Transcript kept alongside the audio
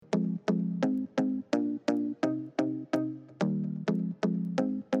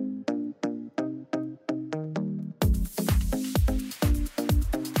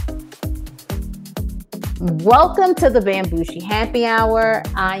Welcome to the Bambushi Happy Hour.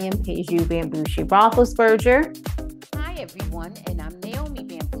 I am Peju Bambushi Roethlisberger. Hi, everyone, and I'm Naomi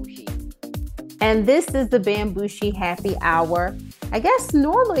Bambushi. And this is the Bambushi Happy Hour. I guess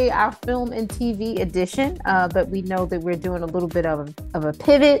normally our film and TV edition, but we know that we're doing a little bit of a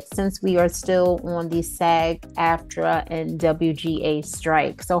pivot since we are still on the SAG-AFTRA and WGA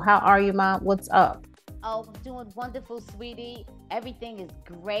strike. So how are you, Mom? What's up? Oh, doing wonderful, sweetie. Everything is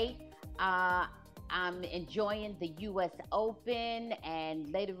great. I'm enjoying the U.S. Open,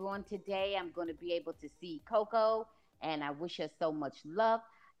 and later on today, I'm going to be able to see Coco, and I wish her so much luck.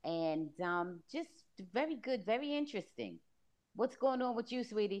 And just very good, very interesting. What's going on with you,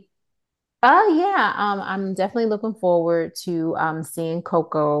 sweetie? Yeah, I'm definitely looking forward to seeing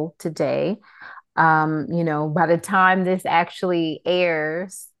Coco today. By the time this actually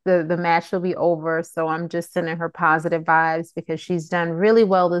airs, the match will be over. So I'm just sending her positive vibes because she's done really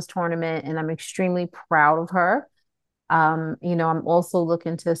well this tournament and I'm extremely proud of her. I'm also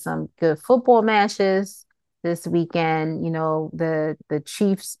looking to some good football matches this weekend. The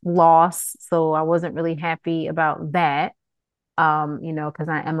Chiefs lost, so I wasn't really happy about that. Because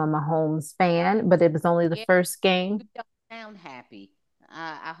I am a Mahomes fan, but it was only the Yeah, first game. you don't sound happy.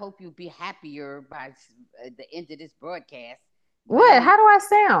 I hope you'll be happier by the end of this broadcast. But What? anyway, How do I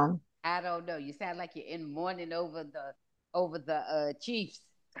sound? I don't know. You sound like you're in mourning over the Chiefs.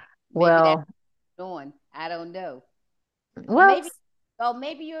 Maybe that's Well, on. I don't know. Or well, maybe oh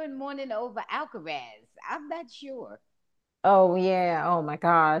maybe you're in mourning over Alcaraz. I'm not sure. oh yeah. Oh my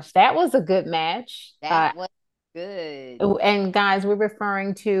gosh. That was a good match. That was good. And guys, we're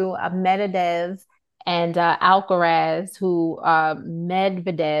referring to Medvedev and Alcaraz, who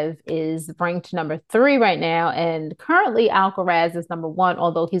Medvedev is ranked number three right now. And currently Alcaraz is number one,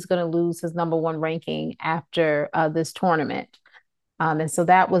 although he's going to lose his number one ranking after this tournament. And so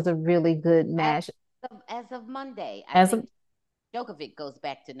that was a really good As match. as of Monday, I As think Djokovic goes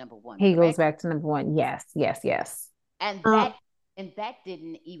back to number one, he goes correct? back to number one. Yes, yes, yes. And Um, that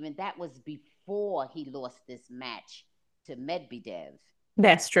didn't even that was before he lost this match to Medvedev.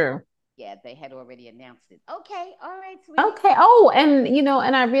 that's true. Yeah, they had already announced it. Okay, all right, sweetie. Okay. Oh,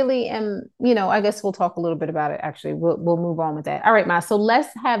 and I really am, I guess we'll talk a little bit about it. Actually, we'll move on with that. All right, Ma. So let's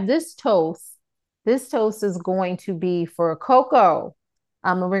have this toast. This toast is going to be for Coco.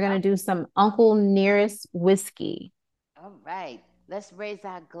 And we're gonna do some Uncle Nearest whiskey. All right, let's raise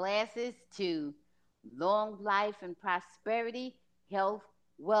our glasses to long life and prosperity, health,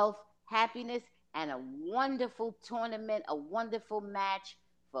 wealth, happiness, and a wonderful tournament, a wonderful match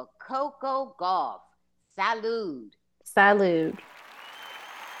for Coco Gauff. Salud. Salud.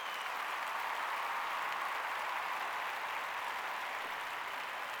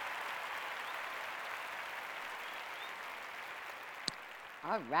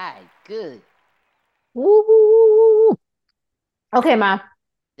 All right, good. Woo. Okay, Ma.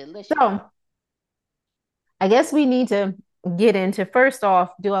 Delicious. So I guess we need to get into first off,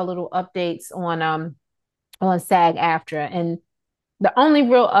 do our little updates on SAG-AFTRA. And the only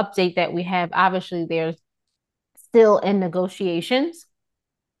real update that we have, obviously, they're still in negotiations.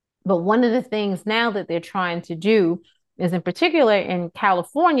 But one of the things now that they're trying to do is, in particular in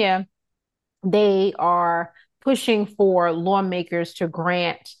California, they are pushing for lawmakers to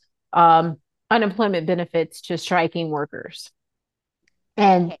grant um, unemployment benefits to striking workers.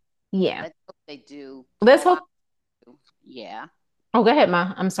 And Okay, yeah, let's hope they do. let's Oh, hope. yeah. Oh, go ahead,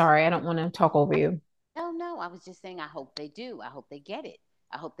 Ma. I'm sorry. I don't want to talk over you. No, no, I was just saying I hope they do. I hope they get it.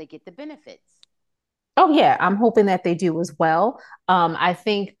 I hope they get the benefits. Oh yeah, I'm hoping that they do as well. I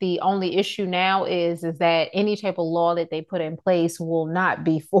think the only issue now is that any type of law that they put in place will not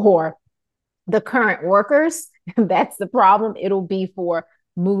be for the current workers. That's the problem. It'll be for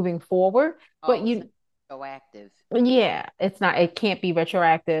moving forward. But Oh, so proactive. yeah, it can't be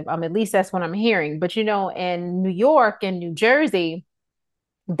retroactive. At least that's what I'm hearing. But in New York and New Jersey,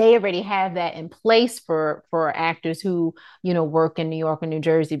 they already have that in place for actors who work in New York and New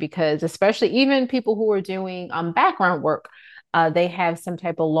Jersey, because especially even people who are doing background work, they have some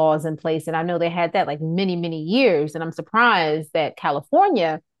type of laws in place, and I know they had that like many years, and I'm surprised that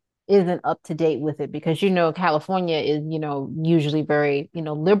California isn't up to date with it, because California is usually very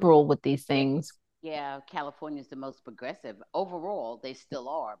liberal with these Yeah, things. yeah, California's the most progressive. Overall, they still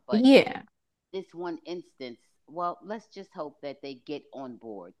are, but Yeah, this one instance, well, let's just hope that they get on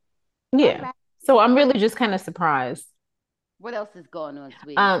board. All yeah. right. So I'm All right. really just kind of surprised. What else is going on,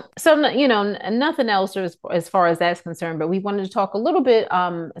 sweetie? Nothing else as far as that's concerned, but we wanted to talk a little bit,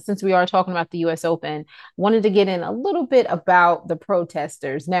 since we are talking about the US Open, wanted to get in a little bit about the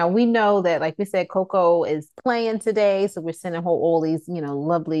protesters. Now we know that, like we said, Coco is playing today, so we're sending her all these,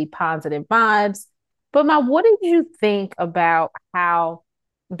 lovely positive vibes. But what did you think about how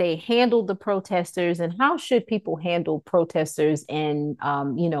they handled the protesters, and how should people handle protesters in,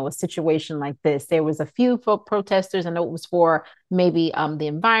 a situation like this? There was a few folk protesters. I know it was for maybe the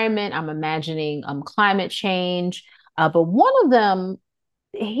environment. I'm imagining climate change. But one of them,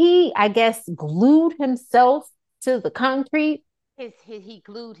 he, I guess, glued himself to the concrete, He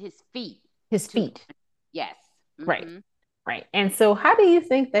glued his feet his to the. feet. Yes. Right, Mm-hmm. right. And so, how do you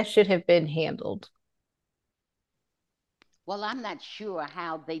think that should have been handled? Well, I'm not sure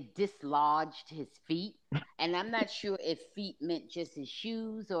how they dislodged his feet. And I'm not sure if feet meant just his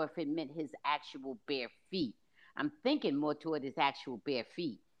shoes or if it meant his actual bare feet. I'm thinking more toward his actual bare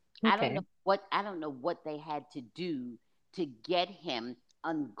feet. Okay. I don't know what they had to do to get him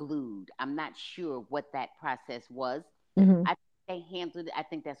unglued. I'm not sure what that process was. Hmm. I think they handled it. I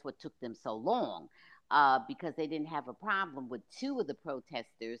think that's what took them so long, because they didn't have a problem with two of the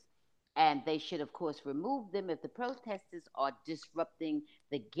protesters, and they should, of course, remove them if the protesters are disrupting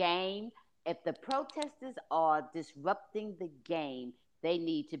the game. If the protesters are disrupting the game, they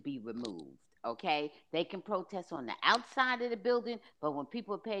need to be removed. Okay, they can protest on the outside of the building, but when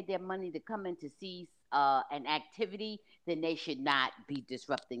people paid their money to come in to see an activity, then they should not be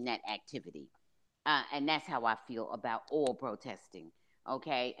disrupting that activity. And that's how I feel about all protesting.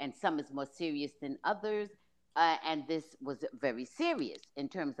 Okay, and some is more serious than others, and this was very serious in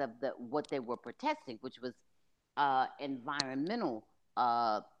terms of the what they were protesting, which was environmental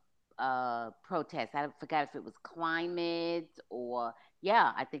protests. I forgot if it was climate or,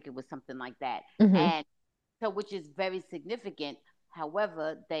 yeah, I think it was something like that. Hmm. And so, which is very significant.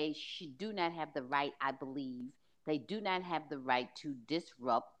 However, they do not have the right, I believe, they do not have the right to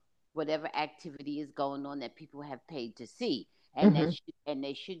disrupt whatever activity is going on that people have paid to see, and Hmm.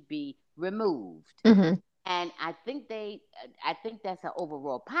 they should be removed. Hmm. And I think that's an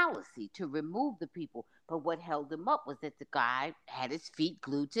overall policy to remove the people. But what held them up was that the guy had his feet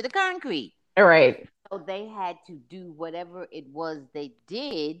glued to the concrete. All right. So they had to do whatever it was they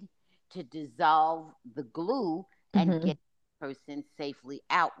did to dissolve the glue and Hmm. get the person safely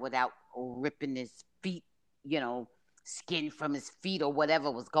out without ripping his feet, you know, skin from his feet or whatever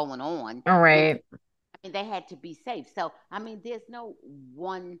was going on. All right. I mean, they had to be safe. So, I mean, there's no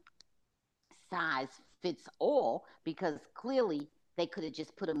one size fits all, because clearly they could have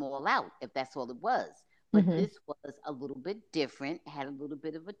just put them all out if that's all it was. But Hmm. this was a little bit different, had a little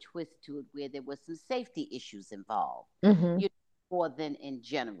bit of a twist to it where there was some safety issues involved, Hmm. you know, more than in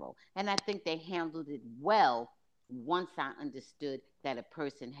general. And I think they handled it well once I understood that a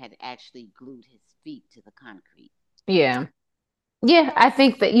person had actually glued his feet to the concrete. Yeah. Yeah, So, I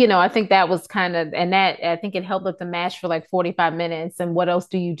think that, I think that was kind of, and that, I think it held up the match for like 45 minutes. And what else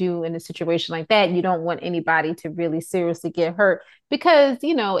do you do in a situation like that? You don't want anybody to really seriously get hurt because,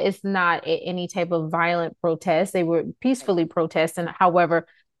 it's not any type of violent protest. They were right. peacefully protesting. However,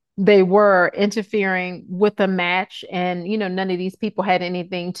 they were interfering with the match, and none of these people had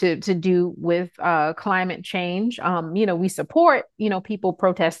anything to do with climate change. We support people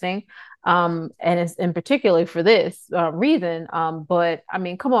protesting, and it's in particular for this reason. But I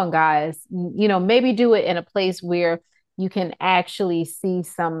mean, come on, guys, maybe do it in a place where you can actually see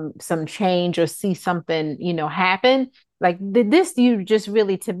some change or see something happen. Like this, you just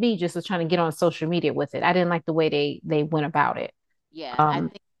really, to me, just was trying to get on social media with it. I didn't like the way they went about it. Yeah,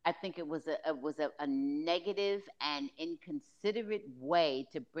 um I think it was a negative and inconsiderate way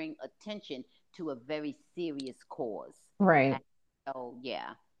to bring attention to a very serious cause. right. And so,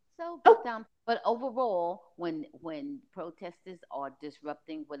 yeah. So, Oh, but overall, when protesters are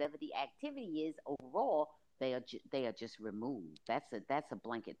disrupting whatever the activity is, overall they are just removed. That's a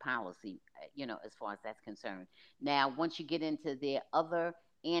blanket policy, as far as that's concerned. Now, once you get into their other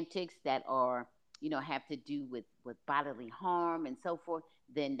antics that are, have to do with bodily harm and so forth,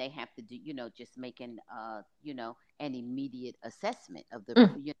 then they have to do, just making an immediate assessment of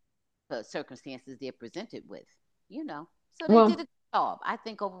mm, the circumstances they're presented with, so they did well, a good job. I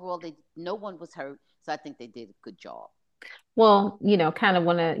think overall they no one was hurt, so I think they did a good job. kind of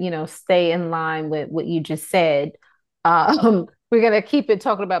want to, stay in line with what you just said. We're gonna keep it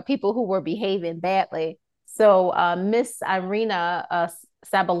talking about people who were behaving badly. So, Miss Irina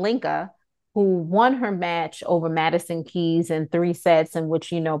Sabalenka, who won her match over Madison Keys in 3 sets, in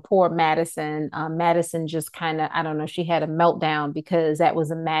which, poor Madison, Madison just kind of, I don't know, she had a meltdown because that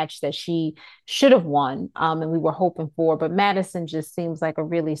was a match that she should have won, and we were hoping for. But Madison just seems like a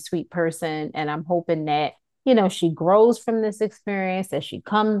really sweet person, and I'm hoping that she grows from this experience, that she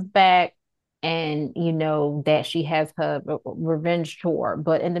comes back, and, that she has her revenge tour.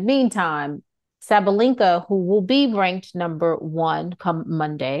 But in the meantime, Sabalenka, who will be ranked number 1 come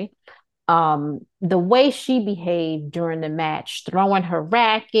Monday, the way she behaved during the match, throwing her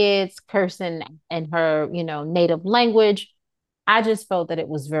rackets, cursing in her, native language, I just felt that it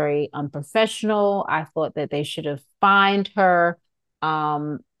was very unprofessional. I thought that they should have fined her.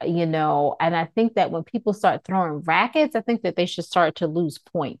 And I think that when people start throwing rackets, I think that they should start to lose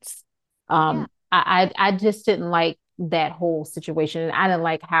points. Yeah, I just didn't like that whole situation, and I didn't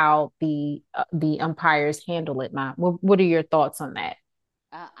like how the umpires handle it. What are your thoughts on that?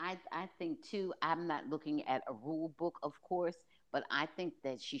 I think too. I'm not looking at a rule book, of course, but I think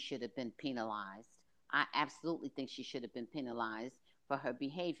that she should have been penalized. I absolutely think she should have been penalized for her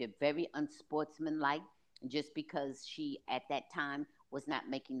behavior. Very unsportsmanlike, just because she at that time was not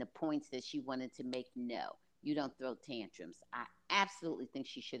making the points that she wanted to make. No, you don't throw tantrums. I absolutely think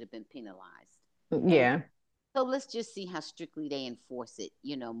she should have been penalized. And Yeah. so let's just see how strictly they enforce it,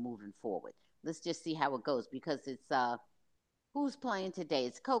 moving forward. Let's just see how it goes because it's who's playing today?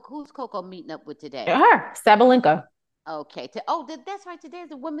 It's Coco. Who's Coco meeting up with today? Her, Sabalenka. Okay. That's right. Today is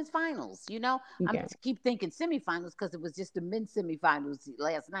the women's finals. I'm Yeah. keep thinking semifinals because it was just the men's semifinals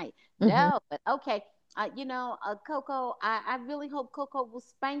last night. Hmm. No, but okay. Coco. I really hope Coco will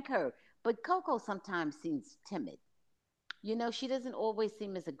spank her. But Coco sometimes seems timid. She doesn't always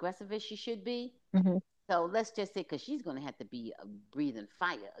seem as aggressive as she should be. Hmm. So let's just say, because she's going to have to be breathing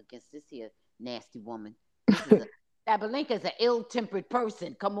fire against this here nasty woman. This is a Sabalenka is an ill-tempered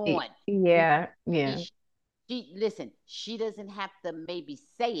person. Come on, you know. Yeah, She, yeah. she listen. She doesn't have to maybe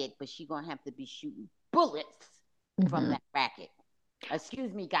say it, but she's gonna have to be shooting bullets from Hmm. that racket.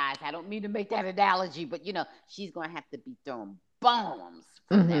 Excuse me, guys. I don't mean to make that analogy, but she's gonna have to be throwing bombs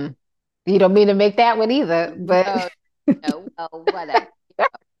from that. Hmm. You don't mean to make that one either, but No, no, well, whatever.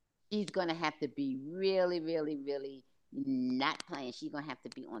 She's gonna have to be really, really, really not playing. She's gonna have to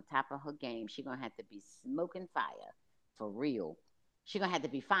be on top of her game. She's gonna have to be smoking fire for real. She's gonna have to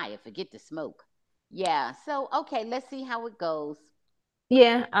be fire. Forget the smoke. Yeah. So okay, let's see how it goes.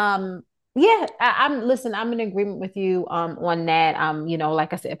 yeah, yeah, I'm in agreement with you on that.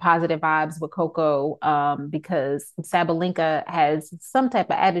 Like I said, positive vibes with Coco because Sabalenka has some type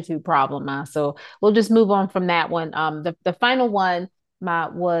of attitude problem now. So we'll just move on from that one. The final one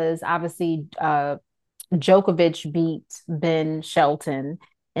was obviously Djokovic beat Ben Shelton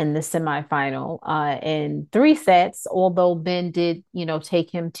in the semifinal in three sets, although Ben did, take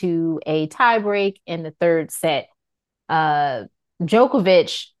him to a tiebreak in the third set. uh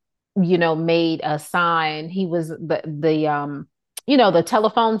Djokovic, made a sign. He was the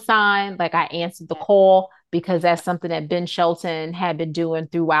telephone sign, like I answered the Yeah, call because that's something that Ben Shelton had been doing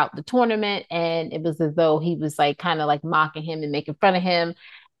throughout the tournament. And it was as though he was like kind of like mocking him and making fun of him.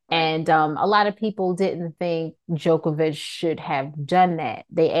 right, And a lot of people didn't think Djokovic should have done that.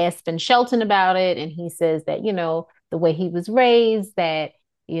 They asked Ben Shelton about it, and he says that, the way he was raised, that,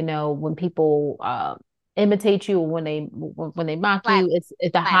 when people imitate you or when they mock you, flattery, it's the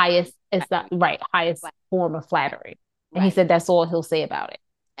flattery, highest, it's the flattery, right highest right, form of right, flattery. And he right. said that's all he'll say about it.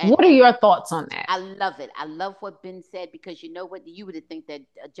 And What are your thoughts on that? I love it. I love what Ben said because you know what? You would have think that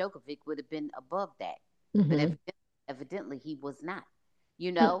Djokovic would have been above that, but Hmm. evidently he was not.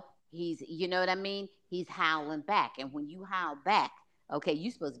 You know what I mean? He's howling back, and when you howl back, okay,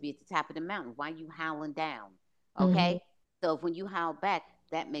 you're supposed to be at the top of the mountain. Why you howling down? Hmm. Okay, so when you howl back,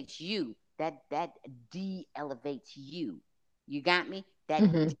 that makes you that de-elevates you. You got me? That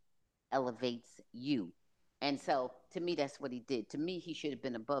Hmm. elevates you. And so to me, that's what he did. To me, he should have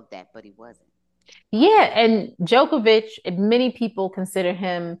been above that, but he wasn't. Yeah, and Djokovic, many people consider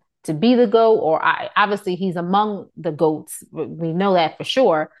him to be the GOAT, or obviously he's among the GOATs. We know that for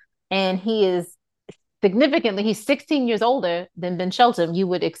sure. And he is significantly, he's 16 years older than Ben Shelton. You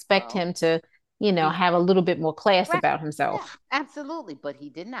would expect Well, him to, be have a little bit more class right. about Yeah, himself. absolutely. But he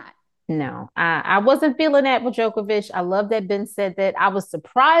did not. No, I wasn't feeling that with Djokovic. I love that Ben said that. I was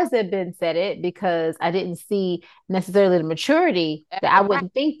surprised that Ben said it because I didn't see necessarily the maturity that I Right.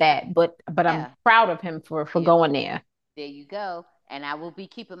 wouldn't think that, but I'm Yeah. proud of him for You, going there. there you go. And I will be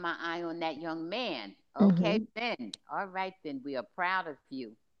keeping my eye on that young man. Okay, Hmm. Ben. All right, Ben. We are proud of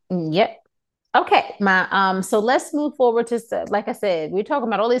you. Yep. Okay, so let's move forward to like I said, we're talking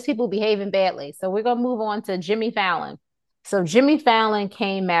about all these people behaving badly. So we're gonna move on to Jimmy Fallon. So Jimmy Fallon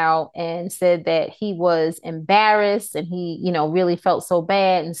came out and said that he was embarrassed and he, really felt so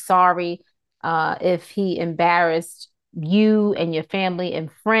bad and sorry if he embarrassed you and your family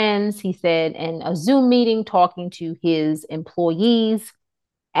and friends. He said in a Zoom meeting talking to his employees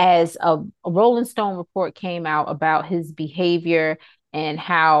as a Rolling Stone report came out about his behavior and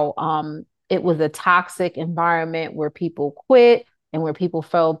how it was a toxic environment where people quit and where people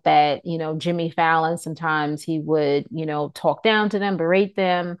felt that, Jimmy Fallon sometimes he would, talk down to them, berate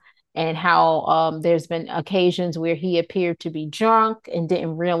them. and how there's been occasions where he appeared to be drunk and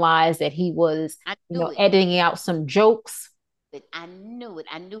didn't realize that he was, I knew it. editing out some jokes. I knew it.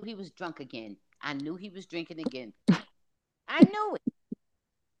 I knew he was drunk again. I knew he was drinking again. I knew it.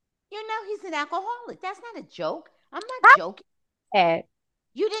 You know he's an alcoholic. That's not a joke. I'm not joking. Sad.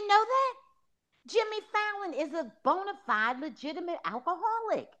 You didn't know that? Jimmy Fallon is a bona fide, legitimate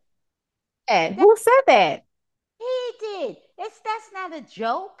alcoholic. Sad. That Who said that? he did. That's not a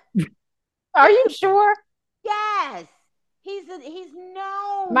joke. Are He you sure? yes. He's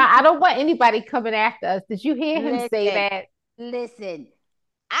Ma, known I to don't want anybody coming after us. Did you hear him say listen. that? Listen.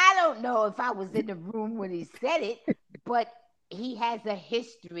 I don't know if I was in the room when he said it, but he has a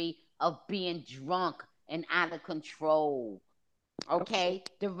history of being drunk and out of control. Okay,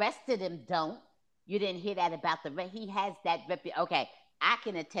 the rest of them don't. You didn't hear that about the rest. He has that Okay, I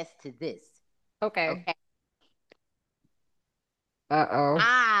can attest to this. Okay. Okay, Uh-oh.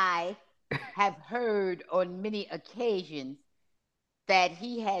 I have heard on many occasions that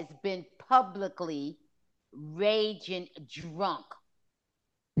he has been publicly raging drunk,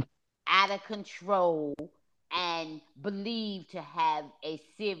 out of control, and believed to have a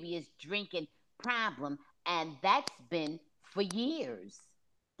serious drinking problem. And that's been for years.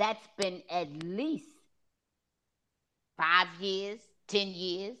 That's been at least 5 years, 10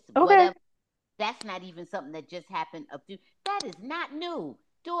 years, Okay. whatever. That's not even something that just happened a few. That is not new.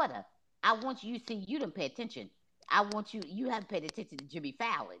 Daughter, I want you, see, you don't pay attention. I want you haven't paid attention to Jimmy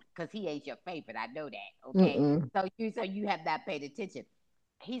Fallon because he ain't your favorite. I know that. Okay. Mm-mm. So you have not paid attention.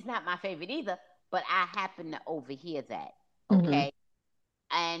 He's not my favorite either, but I happen to overhear that. Mm-hmm. Okay.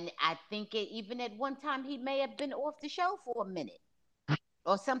 And I think even at one time he may have been off the show for a minute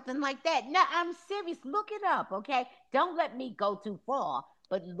or something like that. No, I'm serious. Look it up, okay? Don't let me go too far,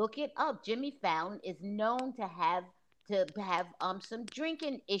 but look it up. Jimmy Fallon is known to have some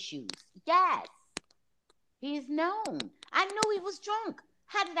drinking issues. Yes, he's known. I knew he was drunk.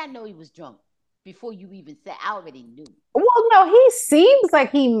 How did I know he was drunk? Before you even said, I already knew. Well, no, he seems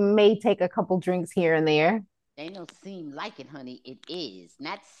like he may take a couple drinks here and there. They don't seem like it, honey. It is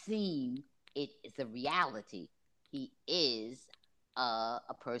not seem. It is a reality. He is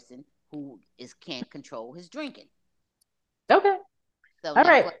a person who is can't control his drinking. Okay. So All now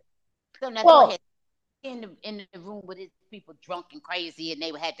right. go. So now go ahead. Well, In the room with his people drunk and crazy, and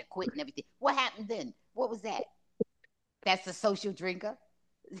they had to quit and everything. What happened then? What was that? That's a social drinker.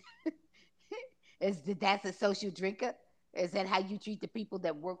 That's a social drinker? Is that how you treat the people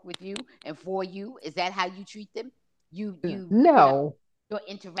that work with you and for you? Is that how you treat them? You know no. your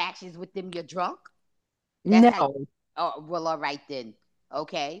interactions with them. You're drunk. That's how. No. Oh well, all right then.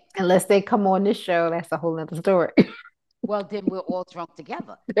 Okay. Unless they come on this show, that's a whole nother story. Well, then we're all drunk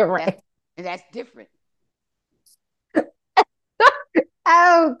together. You're That's right. that's different.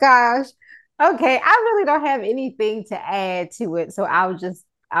 Oh gosh. Okay, I really don't have anything to add to it, so I'll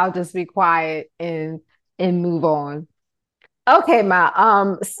just be quiet and move on. Okay,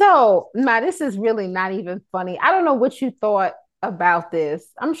 Ma. This is really not even funny. I don't know what you thought about this.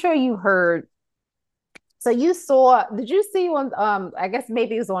 I'm sure you heard. So you saw, did you see on I guess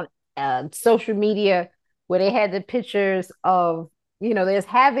maybe it was on social media where they had the pictures of, there's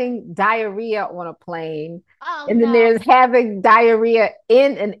having diarrhea on a plane, Oh and then no, there's having diarrhea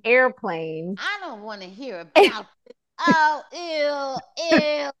in an airplane. I don't want to hear about this. Oh, ew,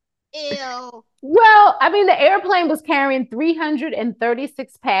 ew, ew. Well, I mean, the airplane was carrying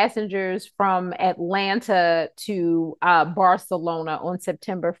 336 passengers from Atlanta to Barcelona on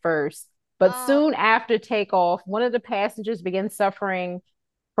September 1st. But Oh, soon after takeoff, one of the passengers began suffering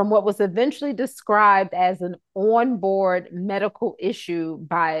from what was eventually described as an onboard medical issue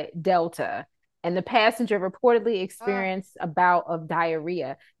by Delta. And the passenger reportedly uh, experienced a bout of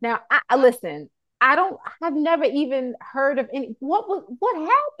diarrhea. Now, I uh, listen, I've never even heard of what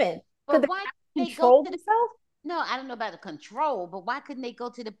happened? Could but the why guy they go control to the? himself? No, I don't know about the control, but why couldn't they go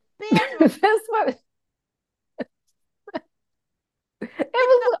to the bathroom? That's what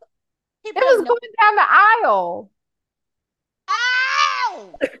People don't. it People don't was know. going down the aisle.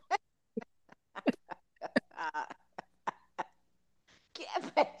 Ow! Uh,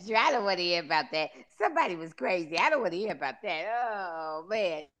 I don't want to hear about that. Somebody was crazy. I don't want to hear about that. Oh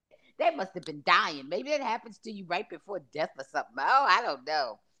man, they must have been dying. Maybe that happens to you right before death or something. Oh, I don't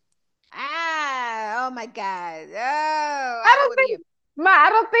know. Ah, oh my God. Oh, I I don't don't want to hear think I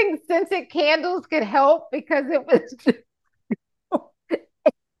don't think scented candles could help because it was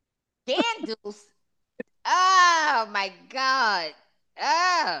candles. Oh my God.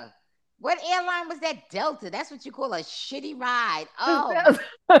 Oh, what airline was that? Delta. That's what you call a shitty ride. Oh my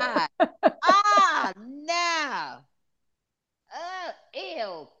God. Oh no. Oh,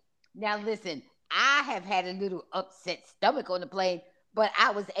 ew. Now listen, I have had a little upset stomach on the plane, but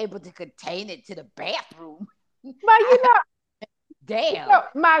I was able to contain it to the bathroom. Ma, I, damn.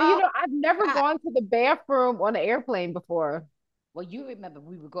 Ma, Oh I've never God. gone to the bathroom on an airplane before. Well, you remember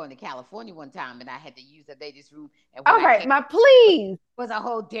we were going to California one time, and I had to use the ladies' room, and when All I right, came, Ma, was please. was a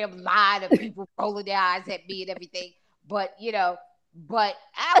whole damn line of people rolling their eyes at me and everything. But but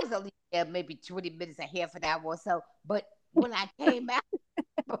I was only there maybe 20 minutes, a half an hour or so. But when I came out,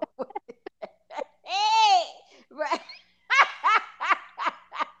 hey, right.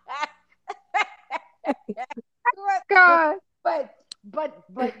 God. but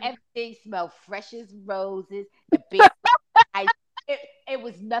but everything smelled fresh as roses. The bed was nice. It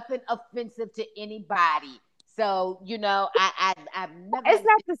was nothing offensive to anybody. So I've never It's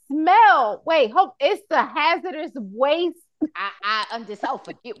not been. the smell. Wait, hope it's the hazardous waste. I understand. Oh,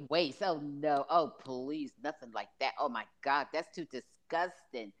 forget waste. Oh no. Oh please, nothing like that. Oh my God, that's too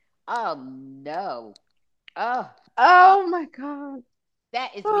disgusting. Oh no. Oh, oh, Oh my God.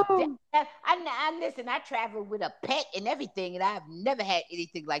 that is ridiculous. Oh, I listen. I travel with a pet and everything, and I've never had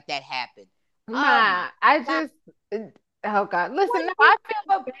anything like that happen. Oh my Ma, I God. just, oh God. Listen, What no, human, I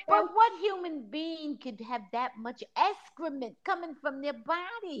feel bad. but what human being could have that much excrement coming from their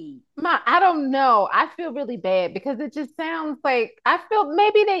body? Ma, I don't know. I feel really bad because it just sounds like I feel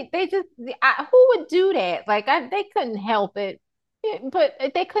maybe they just who would do that? Like they couldn't help it. Yeah, but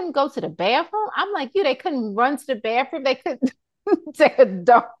they couldn't go to the bathroom. I'm like you, they couldn't run to the bathroom. They couldn't take a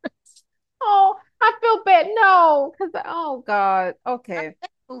dump. Oh, I feel bad. No, because oh God. Okay.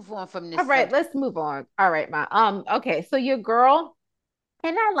 Let's move on from All this right, subject. let's move on. All right, Ma. Okay, so your girl,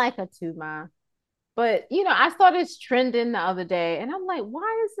 and I like her too, Ma. But I saw this trending the other day, and I'm like,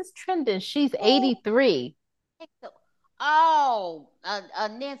 why is this trending? She's Oh, 83.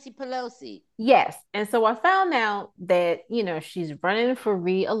 Nancy Pelosi. Yes. And so I found out that, she's running for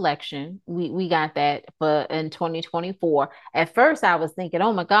re-election. We got that for in 2024. At first I was thinking,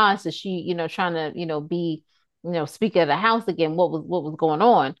 oh my gosh, is she, trying to, be, Speaker of the House again? What was going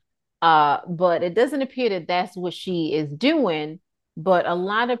on? But it doesn't appear that that's what she is doing. But a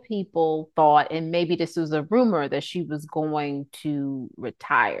lot of people thought, and maybe this was a rumor, that she was going to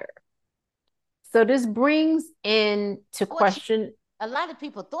retire. So this brings into What she? question. A lot of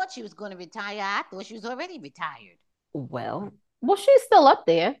people thought she was going to retire. I thought she was already retired. Well, she's still up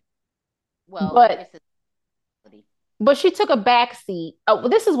there, Well, I but guess it's reality. she took a back seat. Oh, well,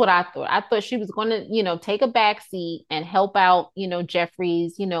 this is what I thought. I thought she was going to, take a back seat and help out,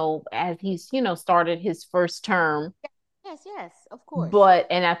 Jeffries, as he's, started his first term. Yes, yes, of course.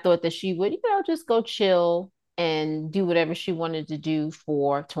 And I thought that she would, just go chill and do whatever she wanted to do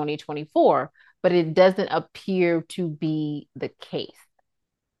for 2024. But it doesn't appear to be the case.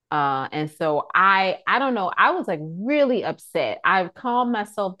 And so I don't know. I was like really upset. I calmed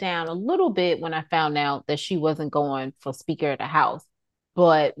myself down a little bit when I found out that she wasn't going for Speaker of the House.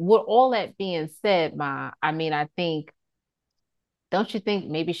 But with all that being said, I mean, I think, don't you think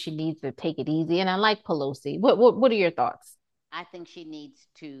maybe she needs to take it easy? And I like Pelosi. What are your thoughts? I think she needs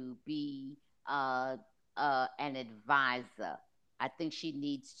to be an advisor. I think she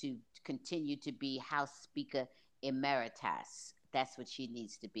needs to continue to be House Speaker Emeritus. That's what she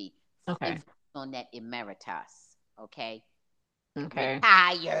needs to be. Okay. Focus on that emeritus. Okay. Okay.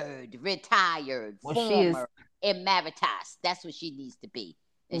 Retired, Well, she is, former emeritus. That's what she needs to be.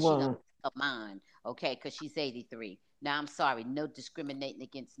 And she don't well, her mind, okay, because she's 83. Now, I'm sorry, no discriminating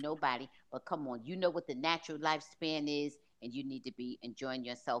against nobody, but come on, you know what the natural lifespan is, and you need to be enjoying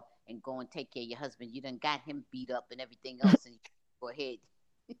yourself and go and take care of your husband. You done got him beat up and everything else, and you go ahead.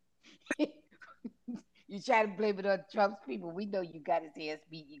 You try to blame it on Trump's people. We know you got his ass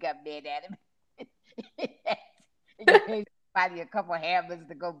beat. You got mad at him. And you gave somebody a couple hammers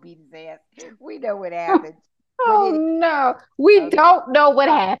to go beat his ass. We know what happened. But oh it, no, we okay. don't know what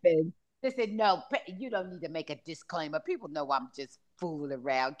Uh, happened. Listen, no, you don't need to make a disclaimer. People know I'm just fooling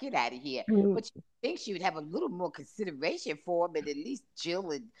around. Get out of here. Mm, But you think she would have a little more consideration for him and at least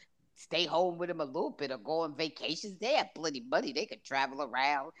chill and stay home with him a little bit or go on vacations. They have plenty of money. They could travel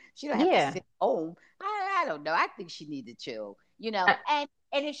around. She don't have to yeah. sit home. I don't know. I think she need to chill, Uh,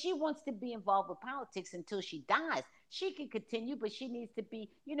 and if she wants to be involved with politics until she dies, she can continue, but she needs to be,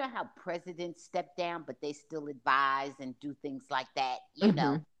 how presidents step down, but they still advise and do things like that.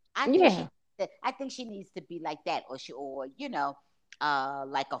 mhm. I think Yeah. she I think she needs to be like that, or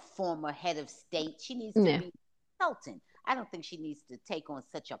like a former head of state. She needs to Yeah. be consultant. I don't think she needs to take on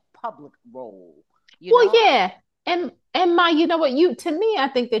such a public role. You Well, know, yeah. And you know what? You to me, I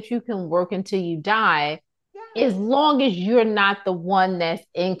think that you can work until you die as yes. long as you're not the one that's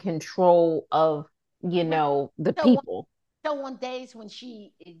in control of, Right. the So people. So on days when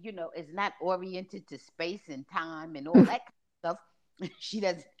she, is not oriented to space and time and all that kind of stuff, she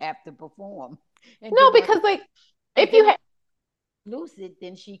doesn't have to perform. And No, then on because like and if then you when have lucid,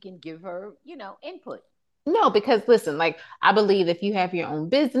 then she can give her, input. no, because listen, like I believe if you have your own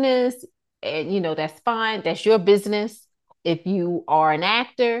business and that's fine, that's your business. If you are an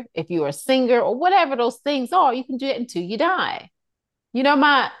actor, if you're a singer or whatever those things are, you can do it until you die.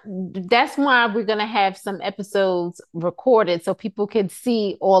 My that's why we're gonna have some episodes recorded so people can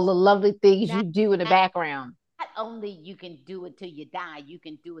see all the lovely things Not, you do in the not background. not only you can do it till you die, you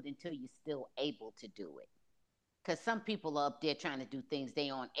can do it until you're still able to do it. Because some people are up there trying to do things they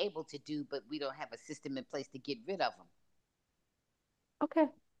aren't able to do, but we don't have a system in place to get rid of them. Okay.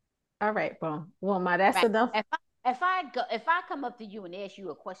 All right. Well, my that's Right. enough. If I come up to you and ask you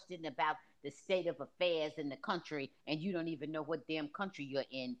a question about the state of affairs in the country and you don't even know what damn country you're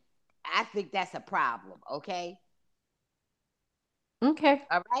in, I think that's a problem. Okay. Okay.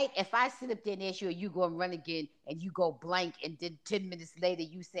 All right. If I sit up there and ask you, you go and run again, and you go blank, and then 10 minutes later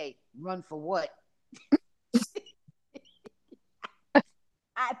you say, "Run for what?"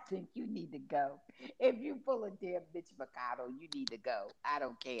 I think you need to go. If you pull a damn Mitch McConnell, you need to go. I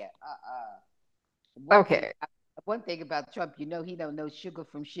don't care. One thing, Okay. one thing about Trump, he don't know sugar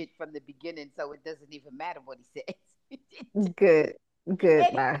from shit from the beginning, so it doesn't even matter what he says. Good.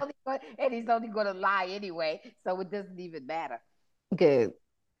 Good. Bye. And he's only going to lie anyway, so it doesn't even matter. Good.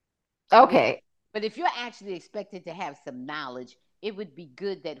 Yeah, Okay. but if you're actually expected to have some knowledge, it would be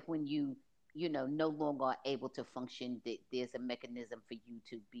good that when you, no longer are able to function, that there's a mechanism for you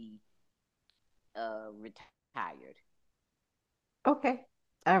to be retired. Okay.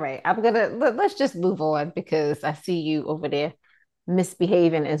 All right. Let's just move on because I see you over there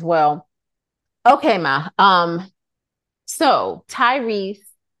misbehaving as well. Okay, Ma. So Tyrese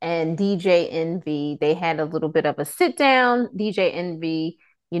and DJ Envy, they had a little bit of a sit down. DJ Envy,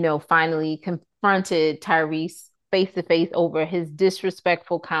 finally confronted Tyrese face to face over his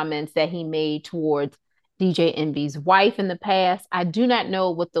disrespectful comments that he made towards DJ Envy's wife in the past. I do not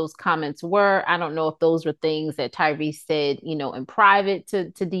know what those comments were. I don't know if those were things that Tyrese said, in private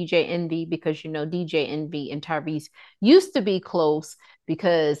to DJ Envy, because DJ Envy and Tyrese used to be close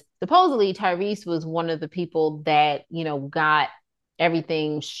because supposedly Tyrese was one of the people that, got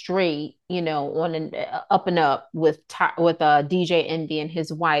everything straight, on an up and up with DJ Envy and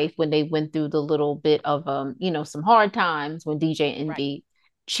his wife when they went through the little bit of some hard times when DJ Right, Envy right.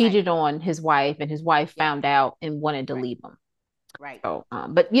 cheated on his wife and his wife Yes, found out and wanted to right, leave him. right. So,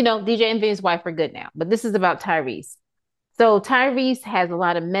 but DJ Envy and his wife are good now. But this is about Tyrese. So Tyrese has a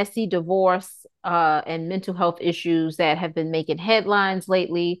lot of messy divorce and mental health issues that have been making headlines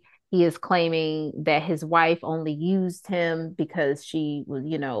lately. He is claiming that his wife only used him because she was,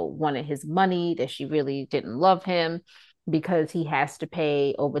 wanted his money, that she really didn't love him because he has to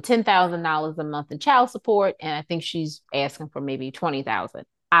pay over $10,000 a month in child support. And I think she's asking for maybe 20,000.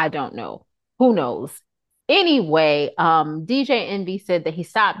 I don't know. Who knows? Anyway, DJ Envy said that he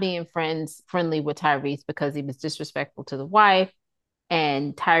stopped being friendly with Tyrese because he was disrespectful to the wife.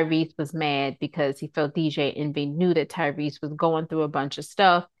 And Tyrese was mad because he felt DJ Envy knew that Tyrese was going through a bunch of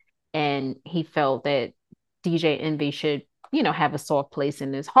stuff. And he felt that DJ Envy should, have a soft place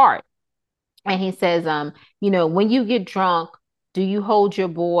in his heart. And he says, when you get drunk, do you hold your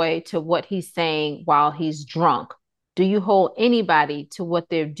boy to what he's saying while he's drunk? Do you hold anybody to what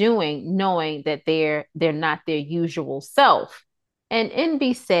they're doing, knowing that they're not their usual self? And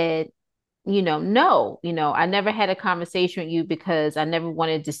Envy said, no, I never had a conversation with you because I never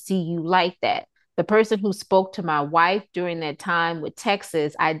wanted to see you like that. The person who spoke to my wife during that time with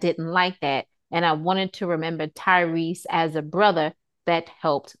Texas, I didn't like that. And I wanted to remember Tyrese as a brother that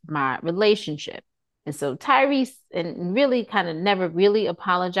helped my relationship. And so Tyrese and really kind of never really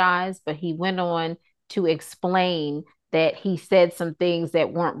apologized, but he went on to explain that he said some things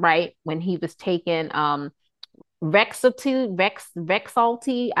that weren't right when he was taking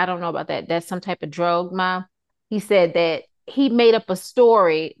Rexalty. I don't know about that. That's some type of drug, ma. He said that he made up a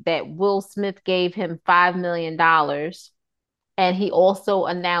story that Will Smith gave him $5 million. And he also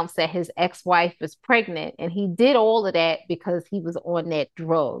announced that his ex-wife was pregnant. And he did all of that because he was on that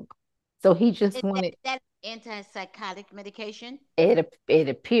drug. So he just Is that, wanted is that antipsychotic medication? it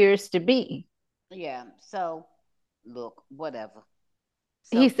appears to be. Yeah. So, look, whatever.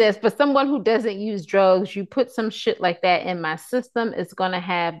 So He be says, for someone who doesn't use drugs, you put some shit like that in my system, it's going to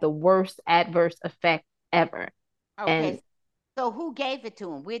have the worst adverse effect ever. okay. And So who gave it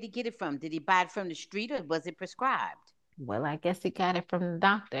to him? Where did he get it from? Did he buy it from the street or was it prescribed? well, I guess he got it from the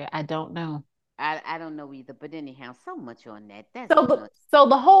doctor. I don't know. I don't know either, but anyhow, so much on that. That's So the good. so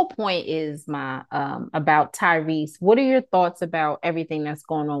the whole point is my about Tyrese. What are your thoughts about everything that's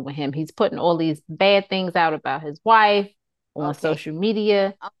going on with him? He's putting all these bad things out about his wife on Okay. social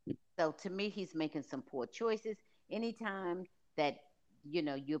media. Oh, so to me, he's making some poor choices. Anytime that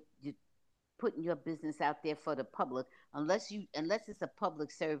you're putting your business out there for the public, unless it's a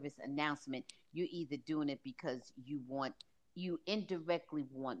public service announcement, you're either doing it because you indirectly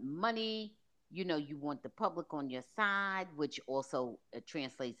want money. You want the public on your side, which also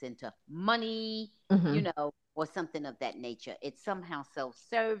translates into money. Hmm. Or something of that nature. It's somehow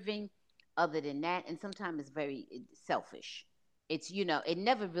self-serving. Other than that, and sometimes it's very selfish. It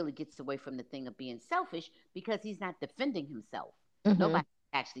never really gets away from the thing of being selfish because he's not defending himself. Hmm. Nobody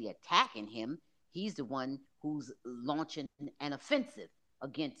actually attacking him. He's the one who's launching an offensive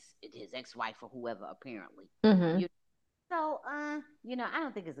against his ex-wife or whoever, apparently. Hmm. You I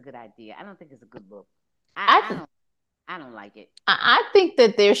don't think it's a good idea. I don't think it's a good look. I, I I th- don't I don't like it. I think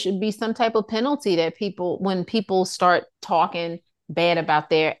that there should be some type of penalty that people when people start talking bad about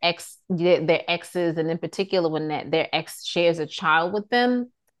their exes, and in particular when their ex shares a child with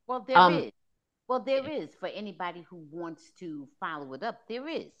them. Well, there Um, is. Well, there is for anybody who wants to follow it up. There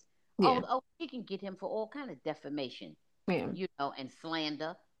is. yeah, Oh, he can get him for all kind of defamation, yeah, and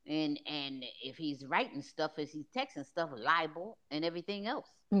slander, and if he's writing stuff, if he's texting stuff, libel and everything else.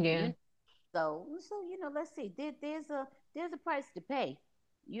 You yeah, know, let's see. There's a price to pay.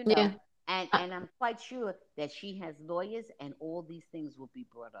 You yeah. know, and I'm quite sure that she has lawyers, and all these things will be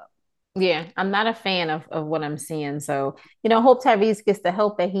brought up. Yeah, I'm not a fan of what I'm seeing. So, hope Tyrese gets the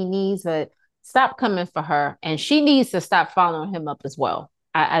help that he needs, but stop coming for her. And she needs to stop following him up as well.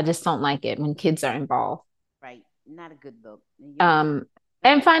 I just don't like it when kids are involved. Right? Not a good look. Um, Go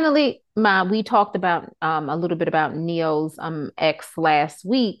and ahead. finally, we talked about a little bit about Neo's ex last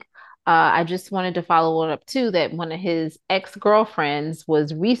week. I just wanted to follow it up too that one of his ex-girlfriends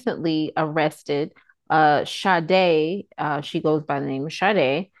was recently arrested. Sade, she goes by the name of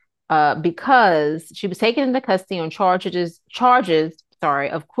Sade, because she was taken into custody on charges,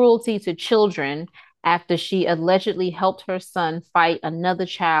 of cruelty to children after she allegedly helped her son fight another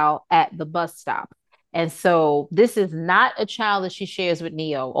child at the bus stop. And so this is not a child that she shares with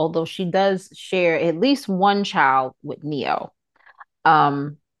Neyo, although she does share at least one child with Neyo.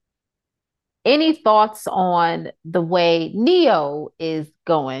 Um, any thoughts on the way Neyo is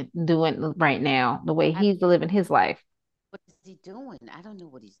doing right now, the way I, he's living his life? what is he doing? I don't know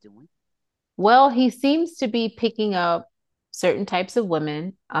what he's doing. Well, he seems to be picking up certain types of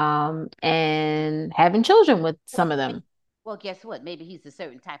women, and having children with Well, some of them. well, guess what? Maybe he's a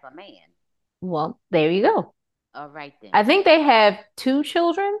certain type of man. Well, there you go. All right then. I think they have two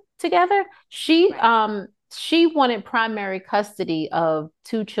children together. Right, She wanted primary custody of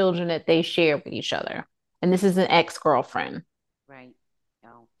two children that they share with each other. And this is an ex-girlfriend. right.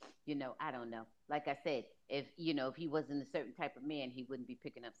 Oh, I don't know. Like I said, if he wasn't a certain type of man, he wouldn't be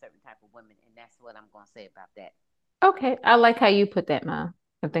picking up certain type of women, and that's what I'm gonna say about that. Okay, I like how you put that, Ma.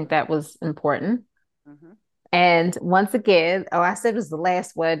 I think that was important. Mm-hmm. And once again, oh, I said it was the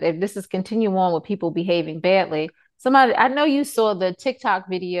last one. If this is continue on with people behaving badly, I know you saw the TikTok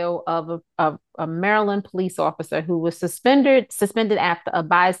video of a Maryland police officer who was suspended after a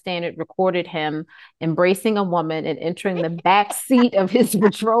bystander recorded him embracing a woman and entering the back seat of his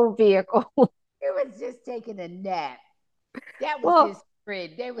patrol vehicle. He was just taking a nap. That was his Well,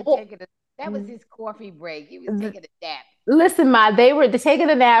 friend. They were well, taking a. That was his coffee break. He was taking a nap. listen, they were taking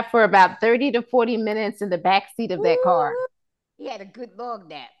a nap for about 30 to 40 minutes in the back seat of that car. Woo! He had a good long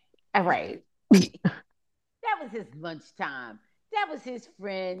nap. All right. That was his lunchtime. That was his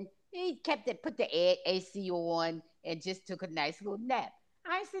friend. He kept it, put the AC on, and just took a nice little nap.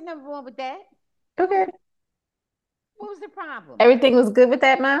 I ain't seen nothing wrong with that. Okay. What was the problem? Everything was good with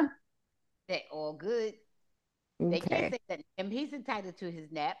that, Ma? They all good. They can't Okay. say that. And he's entitled to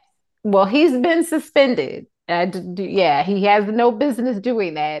his naps. Well, he's been suspended. Yeah, he has no business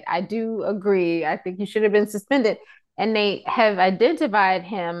doing that. I do agree. I think he should have been suspended. And they have identified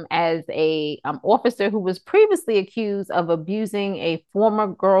him as a officer who was previously accused of abusing a former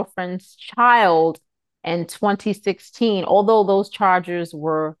girlfriend's child in 2016, although those charges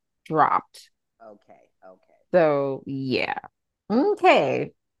were dropped. Okay, okay. So, yeah.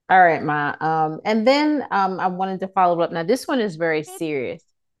 Okay. All right, Ma. And then I wanted to follow up. Now, this one is very He serious.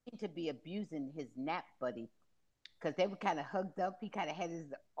 seemed to be abusing his nap buddy because they were kind of hugged up. He kind of had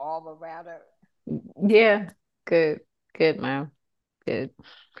his arm around her. Yeah. Good. Good, ma'am. Good.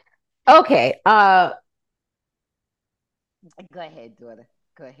 Okay. Go ahead, daughter.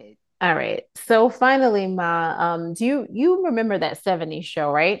 Go ahead. All right. So finally, Ma, do you remember that 70s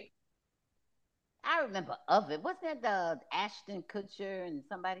show, right? I remember of it. Wasn't that the Ashton Kutcher and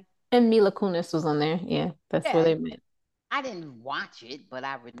somebody? And Mila Kunis was on there. Yeah, that's where Yeah, they met. I didn't watch it, but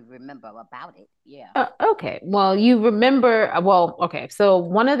I remember about it. Yeah. Okay. Well, you remember, well, okay. So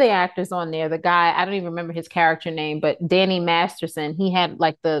one of the actors on there, the guy, I don't even remember his character name, but Danny Masterson, he had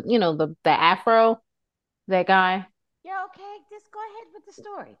like the afro, that guy. Yeah, okay. Just go ahead with the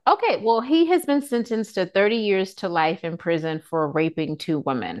story. Okay, well, he has been sentenced to 30 years to life in prison for raping two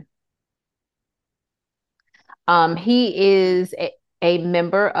women. He is a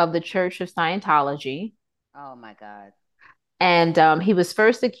member of the Church of Scientology, Oh my God. and he was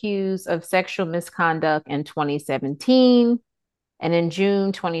first accused of sexual misconduct in 2017. And in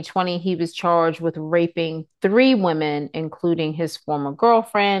June 2020, he was charged with raping three women, including his former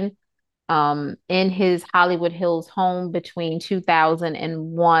girlfriend, in his Hollywood Hills home between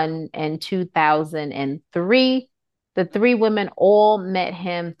 2001 and 2003. The three women all met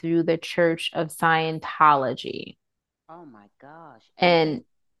him through the Church of Scientology. Oh my gosh. And he's And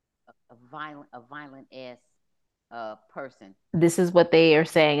a violent ass person. this is what they are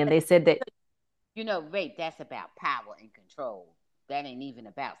saying. And they said that, You know, rape, that's about power and control. That ain't even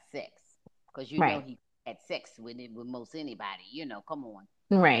about sex. Because you know right, he had sex with it with most anybody. You know, come on.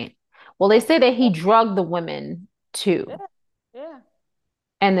 right. Well, they That's said that he all. drugged the women Yeah, too. yeah,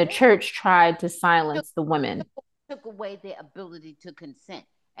 And the yeah. church tried to Took, silence the women. took away their ability to consent.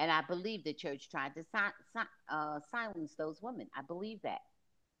 And I believe the church tried to silence those women. I believe that.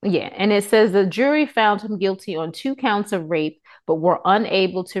 Yeah, and it says the jury found him guilty on two counts of rape, but were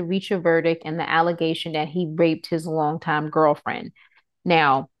unable to reach a verdict in the allegation that he raped his longtime girlfriend.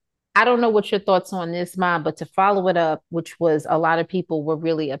 Now, I don't know what your thoughts on this, Mom, but to follow it up, which was a lot of people were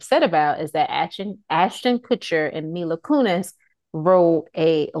really upset about, is that Ashton Kutcher and Mila Kunis wrote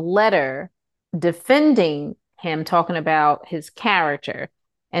a letter defending him, talking about his character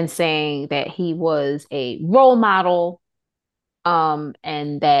and saying that he was a role model, and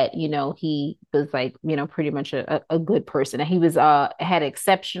that he was like pretty much a good person, and he was had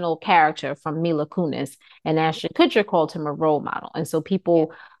exceptional character from Mila Kunis, and Yeah, Ashton Kutcher called him a role model, and so yeah.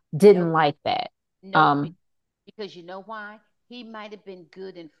 people didn't Nope. like that. Nope. um Because you know why? He might have been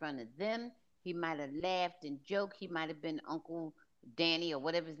good in front of them. He might have laughed and joked. He might have been Uncle Danny or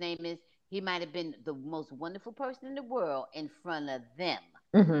whatever his name is. He might have been the most wonderful person in the world in front of them.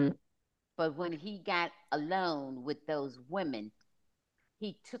 mhm, But when he got alone with those women,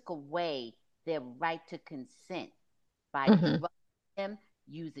 he took away their right to consent by mhm, drugging them,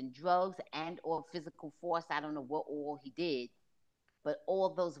 using drugs and or physical force. I don't know what all he did, but all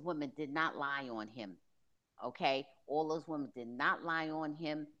those women did not lie on him. Okay, all those women did not lie on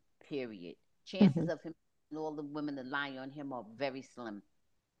him. Period. Chances mhm, of him and all the women that lie on him are very slim.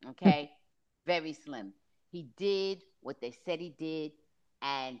 mhm, Okay, very slim. He did what they said he did,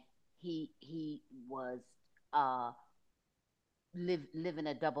 and he was uh living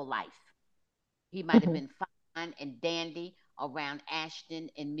a double life. He might have mhm, been fine and dandy around Ashton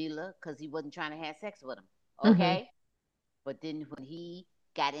and Mila because he wasn't trying to have sex with them. mhm, Okay, but then when he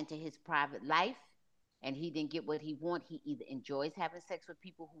got into his private life and he didn't get what he want, he either enjoys having sex with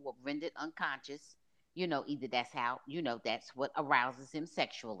people who are rendered unconscious. You know, either that's how, that's what arouses him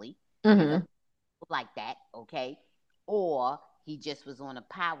sexually, you know, mhm, like that, okay? Or he just was on a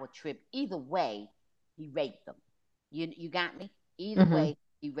power trip. Either way, he raped them. You got me? Either mhm. way,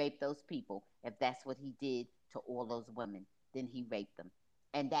 he raped those people. If that's what he did to all those women, then he raped them.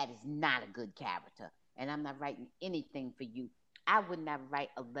 And that is not a good character. And I'm not writing anything for you. I would not write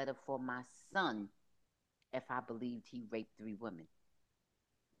a letter for my son if I believed he raped three women.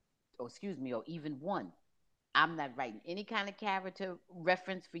 Or excuse me, or even one. I'm not writing any kind of character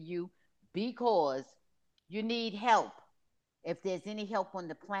reference for you because you need help. If there's any help on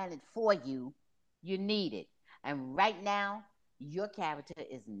the planet for you, you need it. And right now, your character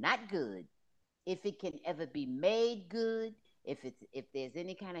is not good. If it can ever be made good, if there's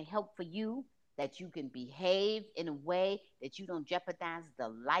any kind of help for you that you can behave in a way that you don't jeopardize the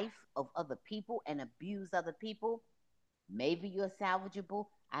life of other people and abuse other people, maybe you're salvageable.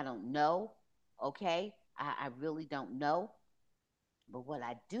 I don't know. Okay. I really don't know. But what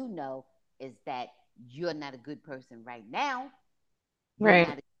I do know is that you're not a good person right now. You're Right,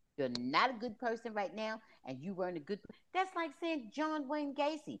 not a, you're not a good person right now, and you weren't a good. That's like saying John Wayne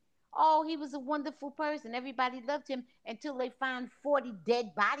Gacy. Oh, he was a wonderful person. Everybody loved him until they found 40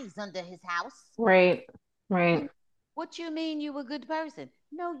 dead bodies under his house. right, right. You, what you mean you were a good person?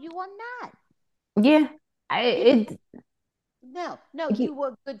 No, you are not. Yeah, I You it no, you,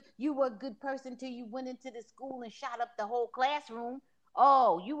 you were a good person till you went into the school and shot up the whole classroom.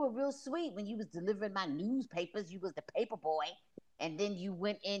 Oh, you were real sweet when you was delivering my newspapers. You was the paper boy and then you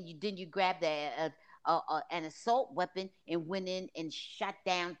went in. You grabbed an assault weapon and went in and shot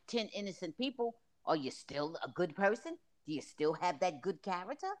down 10 innocent people. Are you still a good person? Do you still have that good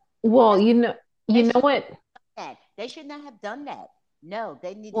character? Well, That's you they know should what? that they should not have done that. No,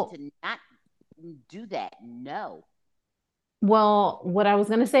 they needed Well, to not do that. No. what I was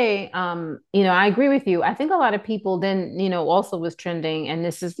gonna say, I agree with you. I think a lot of people then, also was trending, and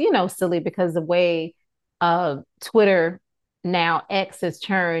this is, silly because the way Twitter now X has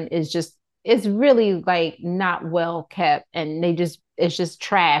turned is just it's really like not well kept, and it's just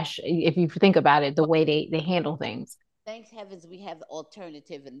trash if you think about it, the Well, way they handle things. thanks heavens we have the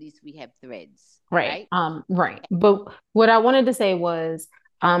alternative. At least we have threads, Right. right? Right. But what I wanted to say was,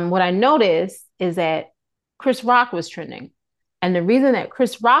 what I noticed is that Chris Rock was trending. And the reason that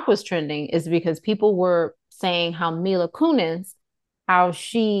Chris Rock was trending is because people were saying how Mila Kunis, how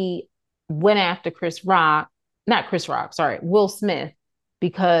she went after Chris Rock, not Chris Rock, sorry, Will Smith,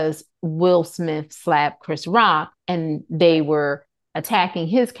 because Will Smith slapped Chris Rock and they Right, were attacking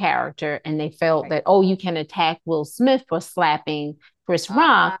his character and they felt right. that, oh, you can attack Will Smith for slapping Chris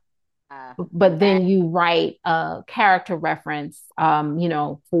Rock, Uh, uh, but right, then you write a character reference,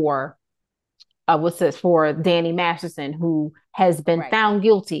 for what's this for Danny Masterson, who has been right, found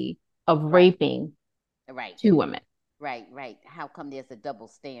guilty of right, raping right, two women. right, right. How come there's a double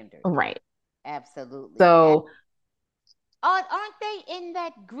standard? Right. Absolutely. So, Aren't they in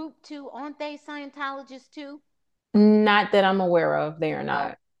that group too? Aren't they Scientologists too? not that I'm aware of, they are Oh,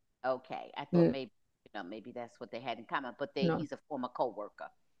 not. okay. I thought N- maybe that's what they had in common. But no. he's a former coworker.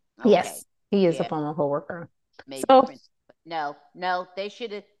 Okay. Yes, he is a Yeah, former coworker. maybe So, Prince. No, no, they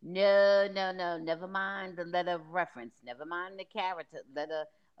should have. No, no, no. Never mind the letter of reference. Never mind the letter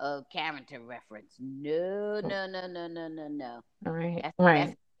of character reference. No, all no, no, no, no, no, no. right, That's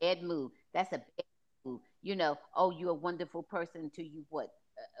right, a bad move. That's a bad move. Oh, you're a wonderful person until you what?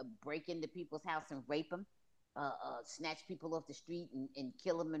 Break into people's house and rape them, snatch people off the street and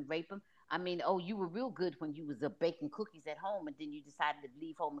kill them and rape them. I mean, oh, you were real good when you was baking cookies at home, and then you decided to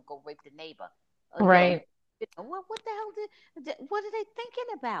leave home and go rape the neighbor. Yeah, right. what the hell what are they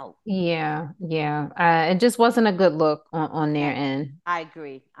thinking about? Yeah, yeah. It just wasn't a good look on their Yeah, end. I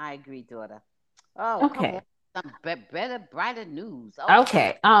agree, daughter. Oh, come on, Okay. some better, brighter news.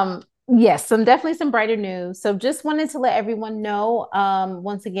 Okay, Okay. Yes, definitely some brighter news. So just wanted to let everyone know,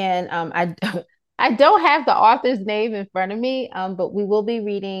 once again, I I don't have the author's name in front of me, but we will be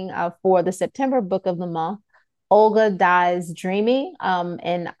reading for the September book of the month, Olga Dies Dreaming,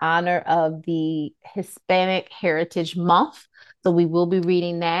 in honor of the Hispanic Heritage Month. So we will be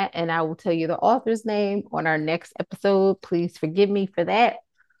reading that, and I will tell you the author's name on our next episode. Please forgive me for that.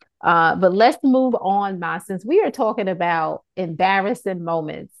 But let's move on, Ma. Since we are talking about embarrassing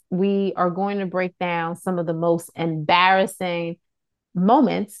moments, we are going to break down some of the most embarrassing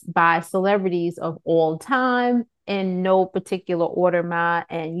moments by celebrities of all time in no particular order, Ma.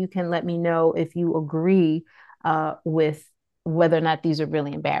 And you can let me know if you agree with whether or not these are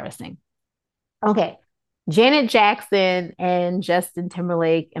really embarrassing. Okay. Janet Jackson and Justin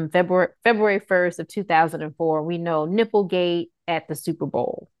Timberlake in February 1st of 2004, we know Nipplegate at the Super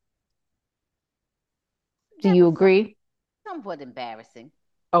Bowl. Do that you was agree? somewhat embarrassing.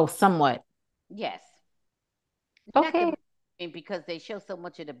 Oh, somewhat. Yes, not Okay. the because they show so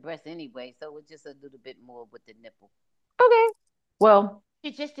much of the breast anyway, so it's just a little bit more with the nipple. Okay. Well,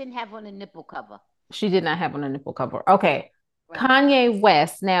 She just didn't have on a nipple cover. she did not have on a nipple cover. Okay. Right. Kanye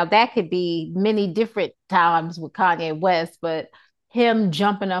West. Now, that could be many different times with Kanye West, but him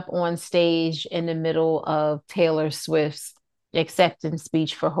jumping up on stage in the middle of Taylor Swift's acceptance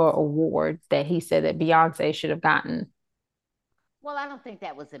speech for her award that he said that Beyonce should have gotten. Well, I don't think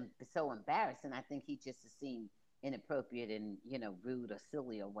that was so embarrassing. I think he just seemed inappropriate and rude or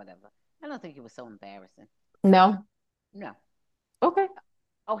silly or whatever. I don't think it was so embarrassing. No? No. Okay.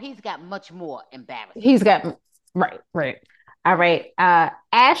 Oh, he's got much more embarrassing He's moments. got right, right. All Right. right.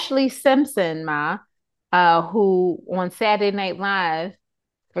 Ashley Simpson, ma, who on Saturday Night Live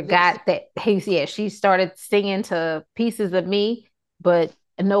Lip forgot sync. that she started singing to Pieces of Me, but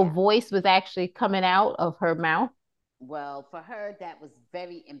no Yeah. voice was actually coming out of her mouth. Well, for her, that was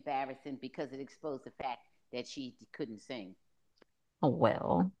very embarrassing because it exposed the fact that she couldn't sing. Oh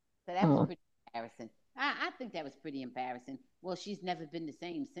well. So that was Oh. pretty embarrassing. I think that was pretty embarrassing. Well, she's never been the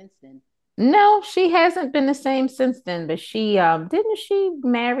same since then. No, she hasn't been the same since then, but she didn't she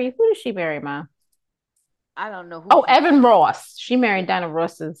marry who did she marry, ma? I don't know who Oh, she. Evan Ross. She Yeah, married Donna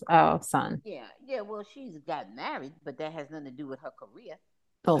Ross's son. yeah, yeah. Well, she's got married, but that has nothing to do with her career.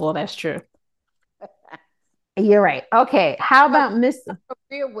 Oh, well, that's true. You're right. Okay. How Her about Miss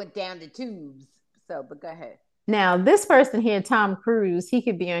career went down the tubes. So, but go ahead. Now, this person here, Tom Cruise, he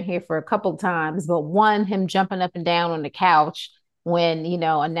could be on here for a couple times, but one, him jumping up and down on the couch when,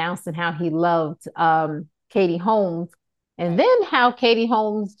 announcing how he loved Katie Holmes. And Right. then how Katie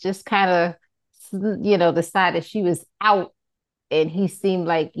Holmes just kind of, decided she was out and he seemed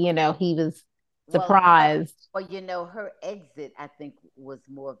like, he was Well, surprised. her exit, I think, was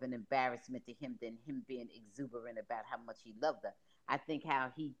more of an embarrassment to him than him being exuberant about how much he loved her. I think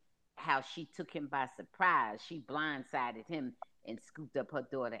how she took him by surprise. She blindsided him and scooped up her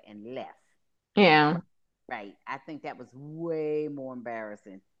daughter and left. Yeah. Right. I think that was way more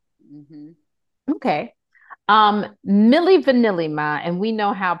embarrassing. Hmm. Okay. Milli Vanilli, Ma, and we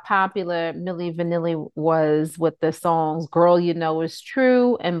know how popular Milli Vanilli was with the songs Girl You Know Is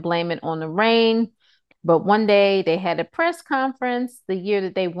True and Blame It on the Rain. But one day they had a press conference the year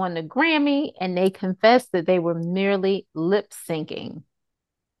that they won the Grammy, and they confessed that they were merely lip syncing.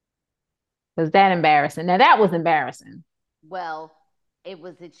 Was that embarrassing? Now that was embarrassing. Well, it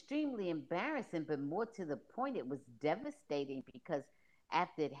was extremely embarrassing, but more to the point, it was devastating because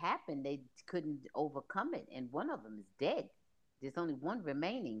after it happened, they couldn't overcome it, and one of them is dead. There's only one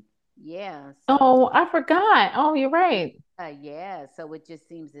remaining. Yeah, so Oh, I forgot. Oh, you're right. yeah, so it just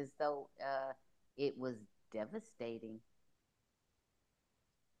seems as though it was devastating.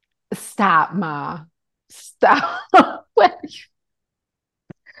 Stop, Ma. Stop.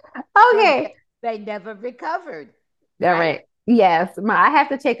 They Okay. they never recovered, All right? right. Yes, Ma, I have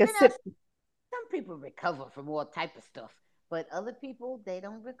to take a You know, sip. some people recover from all type of stuff, but other people they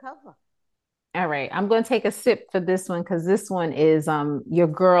don't recover. All right, I'm going to take a sip for this one because this one is your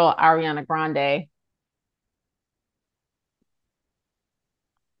girl Ariana Grande.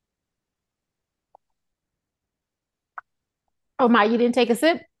 Oh my, you didn't take a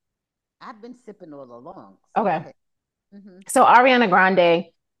sip? I've been sipping all along, so go Okay. ahead. Hmm. So Ariana Grande,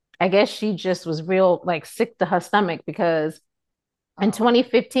 I guess she just was real like sick to her stomach because in Oh,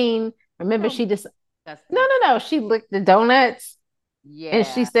 2015, remember no, she just disgusting. no, she licked the donuts and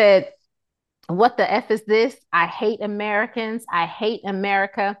she Yeah, said, "What the F is this? I hate Americans. I hate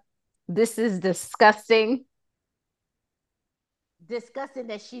America. This is disgusting." disgusting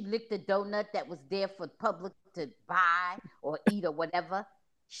that she licked the donut that was there for public to buy or eat or whatever.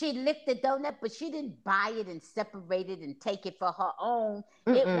 She licked the donut, but she didn't buy it and separate it and take it for her own.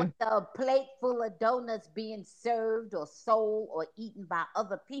 It was Mm-mm. a plate full of donuts being served or sold or eaten by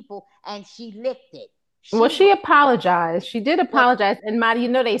other people, and she licked it. Well, She was she apologized. She did what? apologize. And Maddie,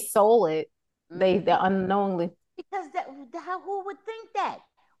 they sold it. They Mm-hmm. unknowingly. Because who would think that?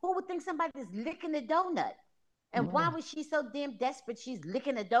 Who would think somebody's licking a donut? And why Mm. was she so damn desperate? She's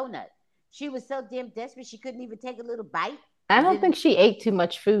licking a donut. She was so damn desperate she couldn't even take a little bite. I And don't then, think she ate too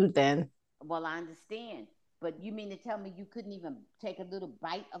much food then. well, I understand, but you mean to tell me you couldn't even take a little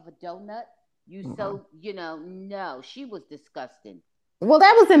bite of a donut? You Mhm. so no, she was disgusting. Well,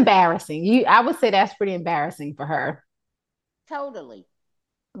 that was embarrassing. I would say that's pretty embarrassing for her. Totally.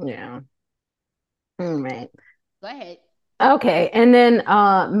 Yeah. All right. Go ahead. Okay. And then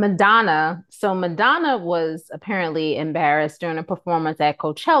Madonna. So Madonna was apparently embarrassed during a performance at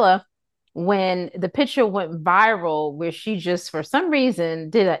Coachella when the picture went viral where she just for some reason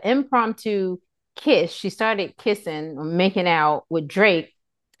did an impromptu kiss. She started kissing or making out with Drake,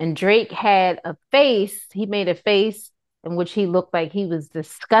 and Drake had a face. He made a face in which he looked like he was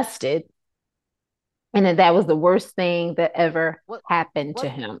disgusted, and that was the worst thing that ever What happened to what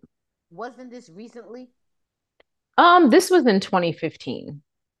him. wasn't this recently? This was in 2015.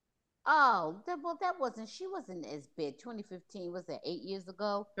 Oh, well, that wasn't. She wasn't as bad. 2015 was that 8 years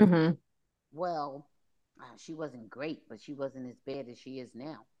ago? Mm-hmm. Well, she wasn't great, but she wasn't as bad as she is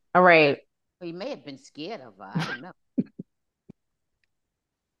now. All right. He may have been scared of her. I don't know.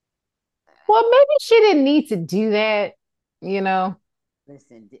 Well, maybe she didn't need to do that, you know.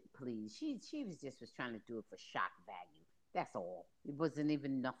 Listen, please. She was trying to do it for shock value. That's all. It wasn't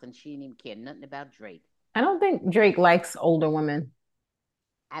even nothing. She didn't even care nothing about Drake. I don't think Drake likes older women.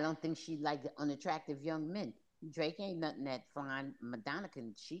 I don't think she liked unattractive young men. Drake ain't nothing that fine. Madonna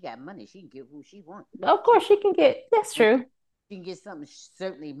can. She got money. She can get who she wants. Of She course, she can get. That's and true. she can get something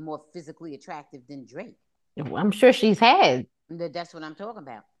certainly more physically attractive than Drake. I'm sure she's had. That's what I'm talking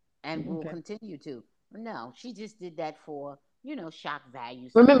about, and will Okay. continue to. No, she just did that for shock value,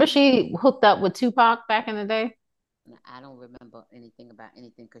 something. Remember, she hooked up with Tupac back in the day. I don't remember anything about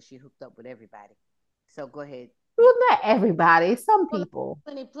anything because she hooked up with everybody. So go ahead. Well, not everybody. Some Well, people.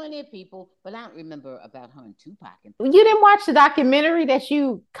 plenty of people, but I don't remember about her and Tupac in You particular. didn't watch the documentary that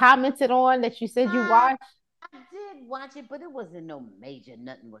you commented on that you said you I, watched. I did watch it, but it wasn't no major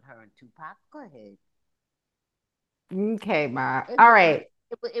nothing with her and Tupac. Go ahead. Okay, bye. It All wasn't right.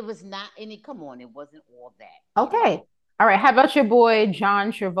 it was not any. Come on, it wasn't all that. You know. Okay. All right. How about your boy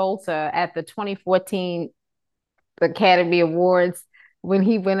John Travolta at the 2014 Academy Awards when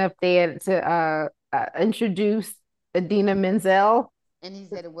he went up there to introduce Adina Menzel? And he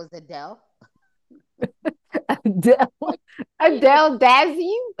said it was Adele. Adele, You know, Adele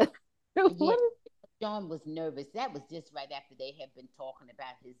Dazeem? yeah, What? John was nervous. That was just right after they had been talking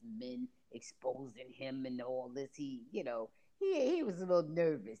about his men exposing him and all this. He was a little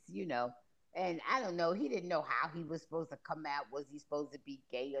nervous, And I don't know. He didn't know how he was supposed to come out. Was he supposed to be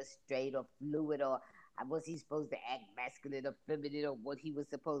gay or straight or fluid, or was he supposed to act masculine or feminine, or what he was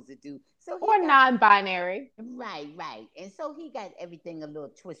supposed to do? So he Or got non-binary? right, and so he got everything a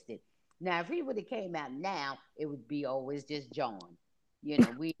little twisted. Now, if he would have came out now, it would be always just John.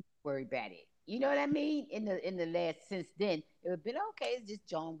 We worry about it. You know what I mean? In the last since then, it would have been okay. It's just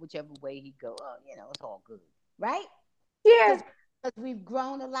John, whichever way he go. Oh, it's all good, right? Yeah, Because we've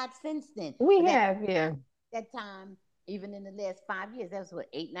grown a lot since then. we But have. Yeah. that time, even in the last 5 years, that was what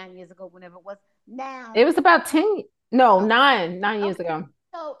 8, 9 years ago, whenever it was. Now, It was about 10, no, oh, nine years okay. ago.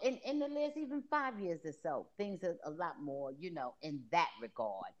 So in the last even 5 years or so, things are a lot more, in that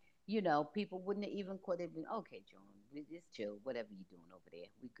regard. People wouldn't have even quit it. Okay, John, we just chill. Whatever you're doing over there,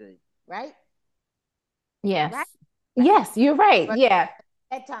 we good, right? Yes. Right, right. Yes, you're right. But Yeah.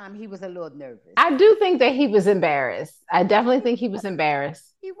 that time he was a little nervous. I do think that he was embarrassed. I definitely think he was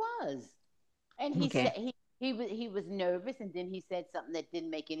embarrassed. He was, and he said Okay. he was nervous, and then he said something that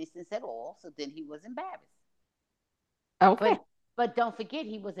didn't make any sense at all. So then he was embarrassed. Okay. But don't forget,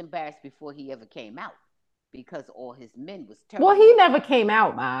 he was embarrassed before he ever came out because all his men was Well, telling he him. never came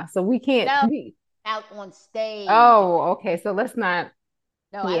out, Ma. So we can't No, we out on stage. Oh, okay. So let's not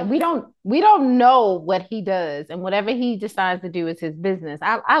No, I yeah, don't we think. don't know what he does, and whatever he decides to do is his business.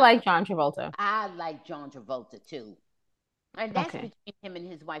 I like John Travolta. I like John Travolta too, and that's Okay. between him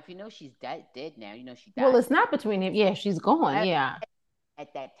and his wife. She's dead now. She Well, died. it's not between him. Yeah, she's gone. At, Yeah.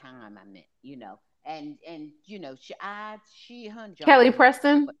 at that time, I meant. And her and John Kelly knew.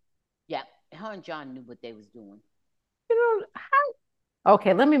 Preston. Yeah, her and John knew what they was doing. You know,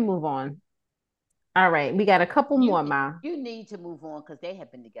 okay, let me move on. All right, we got a couple You more, Ma. you need to move on because they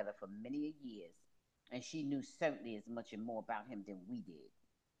have been together for many years, and she knew certainly as much and more about him than we did.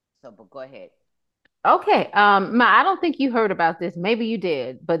 So, but go ahead. Okay, Ma, I don't think you heard about this. Maybe you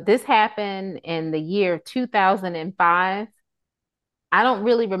did, but this happened in the year 2005. I don't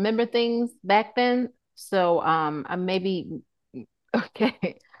really remember things back then, so I maybe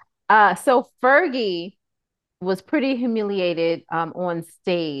okay. So Fergie was pretty humiliated on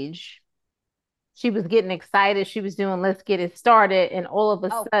stage. She was getting excited. She was doing "Let's Get It Started," and all of a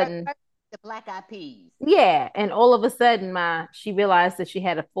Oh, sudden, the Black Eyed Peas. yeah, and all of a sudden, my she realized that she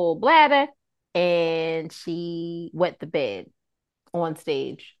had a full bladder, and she wet the bed on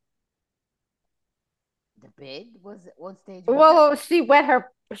stage. The bed was on stage. What? Well, she wet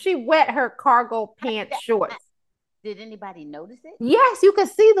her cargo pants I- shorts. Did anybody notice it? Yes, you could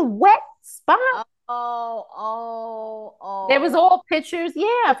see the wet spot. Oh, oh, There was oh. all pictures.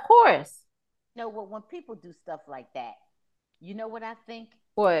 Yeah, of course. What? When people do stuff like that, you know what I think?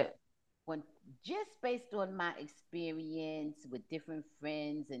 What? When just based on my experience with different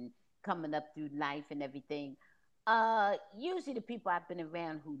friends and coming up through life and everything, usually the people I've been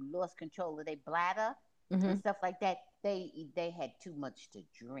around who lost control of their bladder and Mhm. stuff like that, they had too much to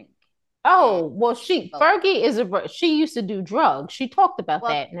drink. And Oh, well, oh, Fergie she used to do drugs. She talked about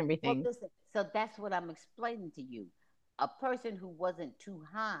well, that and everything. listen. So that's what I'm explaining to you. A person who wasn't too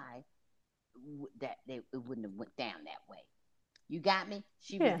high, it wouldn't have went down that way. You got me?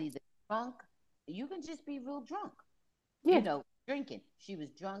 She was Yeah. either drunk. You can just be real drunk. Yeah. Drinking. She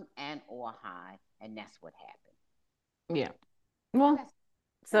was drunk and or high, and that's what happened. Yeah. So Well, that's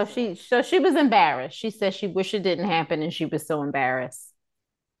what happened. so she was embarrassed. She said she wished it didn't happen and she was so embarrassed.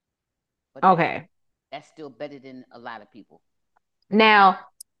 But Okay. that's still better than a lot of people. You know. Now,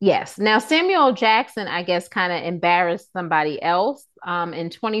 yes. Now Samuel Jackson, I guess, kind of embarrassed somebody else. In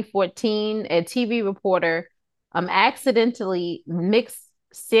 2014, a TV reporter accidentally mixed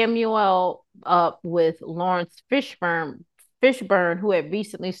Samuel up with Lawrence Fishburne, who had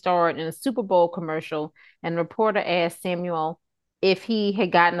recently starred in a Super Bowl commercial, and the reporter asked Samuel if he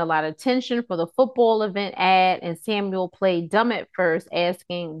had gotten a lot of attention for the football event ad, and Samuel played dumb at first,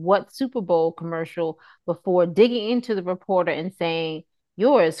 asking what Super Bowl commercial before digging into the reporter and saying,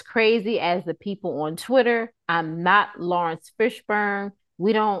 "You're as crazy as the people on Twitter. I'm not Lawrence Fishburne.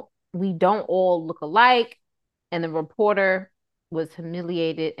 We don't all look alike." And the reporter was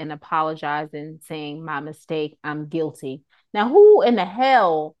humiliated and apologizing, saying, "My mistake. I'm guilty." Now, who in the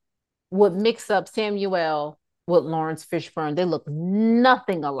hell would mix up Samuel with Lawrence Fishburne. They look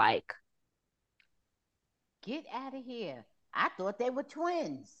nothing alike. Get out of here. I thought they were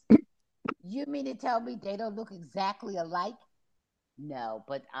twins. You mean to tell me they don't look exactly alike? No,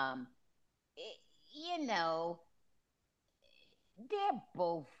 but it, you know, they're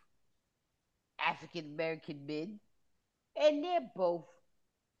both African American men, and they're both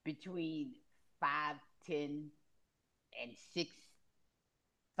between 5'10" and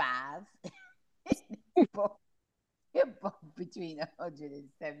 6'5". both, they're both between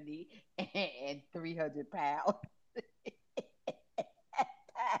 170 and 300 pounds.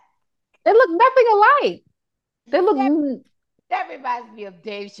 They look nothing alike. They that look, that reminds me of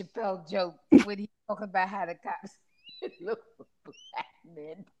Dave Chappelle joke when he talking about how the cops look for black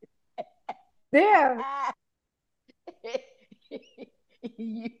men. yeah,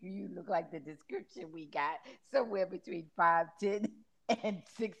 You look like the description we got, somewhere between 5'10" and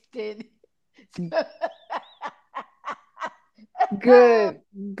 6'10". good,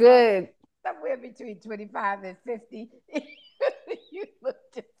 good, Somewhere between 25 and 50. You look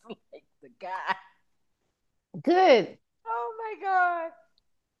just like the guy. good. Oh my God.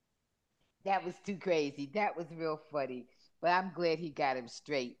 That was too crazy. That was real funny. But I'm glad he got him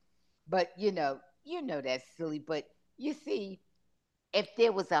straight. But you know that's silly. But you see, if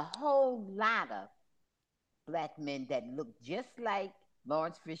there was a whole lot of black men that looked just like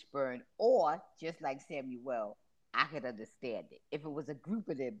Lawrence Fishburne or just like Samuel, I could understand it. If it was a group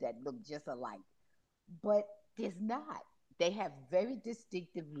of them that looked just alike. But there's not. They have very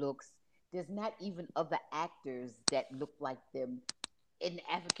distinctive looks. There's not even other actors that look like them in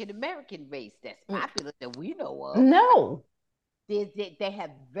the African American race that's Mm, popular that we know of. no, They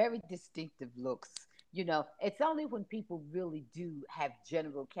have very distinctive looks. It's only when people really do have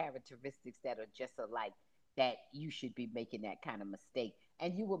general characteristics that are just alike that you should be making that kind of mistake.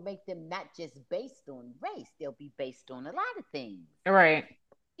 And you will make them not just based on race, they'll be based on a lot of things. right.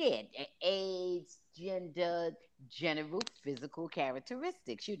 Yeah, age, gender, general physical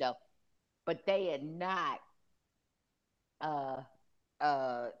characteristics. But they are not uh,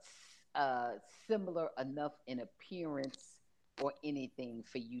 uh, uh, similar enough in appearance or anything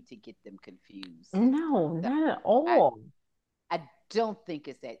for you to get them confused. No, So not at I, all. I don't think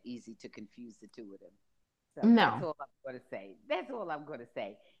it's that easy to confuse the two of them. So that's No, all I'm going to say. That's all I'm going to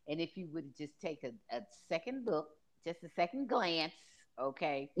say. And if you would just take a second look, just a second glance,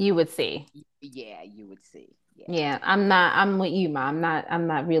 okay, you would see. yeah, you would see. Yeah, Yeah, I'm with you, Ma. I'm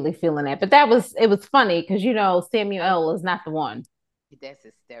not really feeling that. But that was it was funny because Samuel is not the one. that's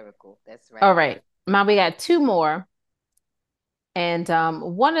hysterical. That's All right. right. Ma, we got two more. And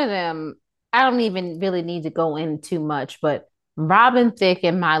one of them, I don't even really need to go in too much, but Robin Thicke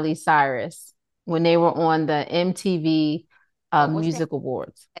and Miley Cyrus when they were on the MTV Oh, what's that Music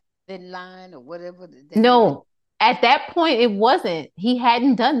Awards. thin line or whatever that they did? No, at that point it wasn't. He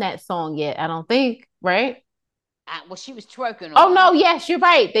hadn't done that song yet, I don't think, right? Well, she was twerking Oh on no, it. yes, you're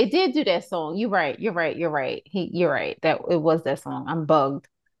right. They did do that song. You're right. You're right. You're right. You're right. That it was that song. I'm bugged.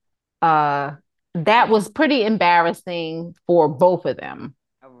 Uh, that Yeah. was pretty embarrassing for both of them.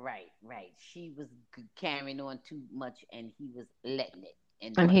 Right, right. She was carrying on too much, and he was letting it,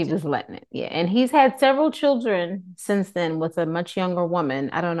 and And he just was letting it. Yeah. And he's had several children since then with a much younger woman.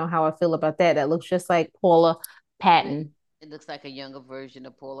 I don't know how I feel about that. That looks just like Paula it, Patton it looks like a younger version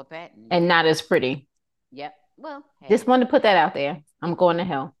of Paula Patton. and Yep, not as pretty. yep. Well, Just hey, wanted to put that out there. I'm it, going to it,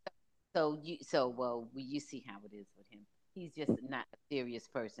 hell. you see how it is with him. He's just not a serious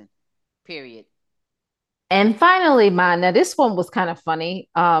person. Period. And finally, mine. Now this one was kind of funny.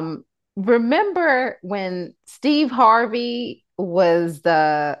 Remember when Steve Harvey was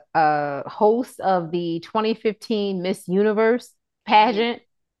the host of the 2015 Miss Universe And pageant?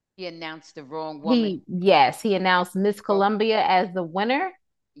 he announced the wrong woman. He announced Miss Wrong. Columbia as the winner,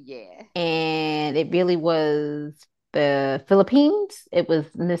 Yeah. and it really was the Philippines. It was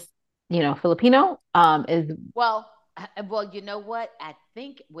Miss, Filipino. Is Well, you know what? I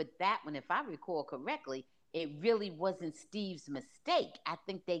think with that one, if I recall correctly, it really wasn't Steve's mistake. I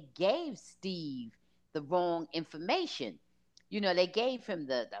think they gave Steve the wrong information. They gave him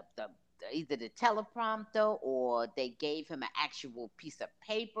either the teleprompter or they gave him an actual piece of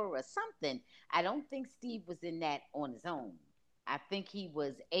paper or something. I don't think Steve was in that on his own. I think he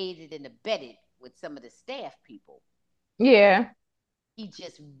was aided and abetted with some of the staff people. yeah, He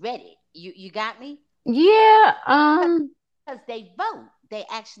just read it. You got me? yeah. Because they vote. They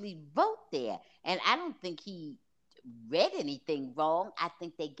actually vote there. And I don't think he read anything wrong. I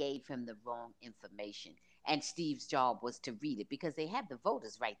think they gave him the wrong information. And Steve's job was to read it because they have the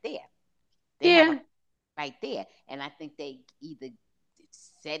voters right there. They have a Yeah, right there. And I think they either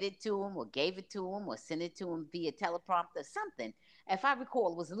said it to him or gave it to him or sent it to him via teleprompter, something. If I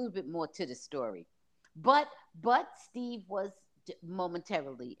recall, it was a little bit more to the story. But Steve was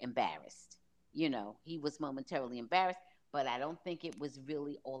momentarily embarrassed. He was momentarily embarrassed, but I don't think it was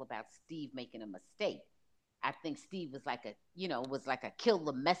really all about Steve making a mistake. I think Steve was like a kill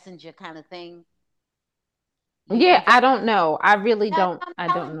the messenger kind of thing. Yeah, You got I don't know. I really no, don't. I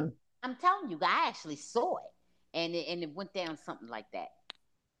don't know. I'm telling you, I actually saw it, and it went down something like that.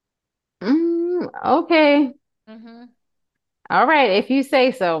 Okay. Hmm. All right. If you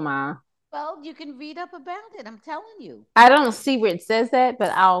say so, Ma. Well, you can read up about it. I'm telling you. I don't see where it says that,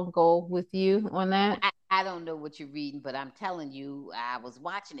 but I'll go with you on that. I don't know what you're reading, but I'm telling you, I was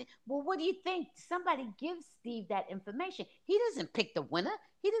watching it. Well, what do you think? Somebody gives Steve that information. He doesn't pick the winner.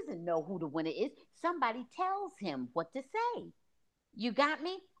 He doesn't know who the winner is. Somebody tells him what to say. You got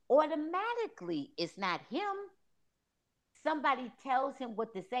me? Automatically, it's not him. Somebody tells him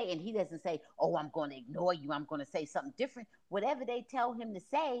what to say, and he doesn't say, "Oh, I'm going to ignore you. I'm going to say something different." Whatever they tell him to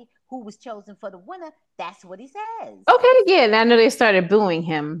say, who was chosen for the winner, that's what he says. Okay, yeah. And I know they started booing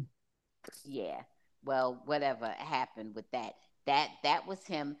him. Yeah. Well, whatever happened with that, that was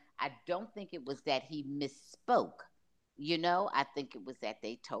him. I don't think it was that he misspoke. I think it was that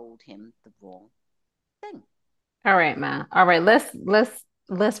they told him the wrong thing. All right, Ma. All right,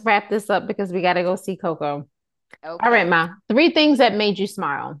 let's wrap this up because we got to go see Coco. All right, Okay. Ma. Three things that made you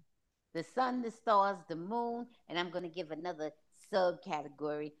smile. The sun, the stars, the moon, and I'm going to give another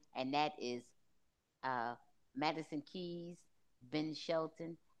subcategory, and that is Madison Keys, Ben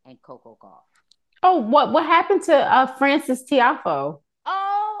Shelton, and Coco Gauff. Oh, what happened to Francis Tiafo?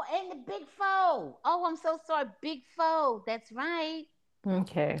 Oh, and the Big Foe. Oh, I'm so sorry. Big Foe. That's right.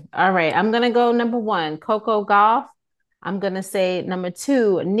 Okay. All right. I'm gonna go number one, Coco Gauff. I'm gonna say number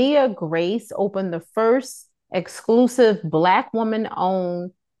two, Nia Grace opened the first exclusive Black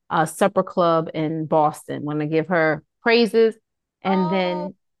woman-owned supper club in Boston. Want to give her praises, and Oh,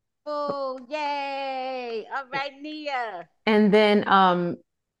 then oh, yay. All right, Nia. and then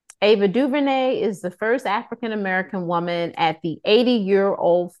Ava DuVernay is the first African American woman at the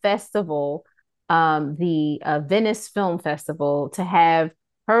 80-year-old festival, the Venice Film Festival, to have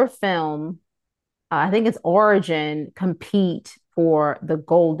her film, I think it's Origin, compete for the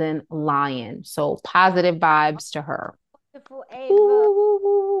Golden Lion. So positive vibes to her. Wonderful Ooh, Ava. ooh, ooh,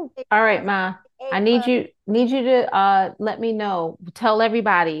 ooh. All right, Ma. I need Ava. you to let me know. Tell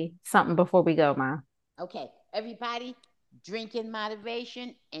everybody something before we go, Ma. Okay, everybody, drink in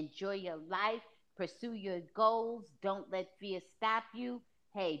moderation, enjoy your life, pursue your goals, don't let fear stop you.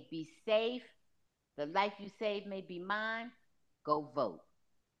 Hey, be safe. The life you save may be mine. Go vote.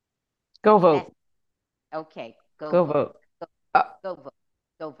 Go That's vote. okay. Go Go vote. vote. Go, Uh, go vote.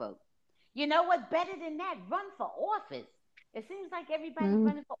 Go vote. You know what? Better than that, run for office. It seems like everybody mm.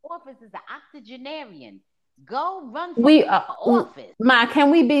 running for office is an octogenarian. Go run for We office. Ma,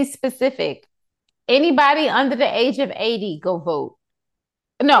 can we be specific? Anybody under the age of 80, go vote.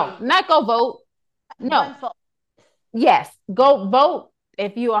 No, Hey, not go vote. No. run for Yes, go vote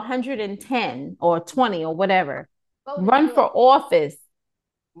if you're 110 or 20 or whatever. go to Run for jail. office.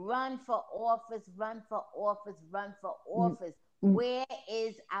 Run for office, run for office, run for office. Where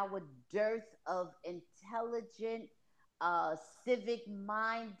is our dearth of intelligent, civic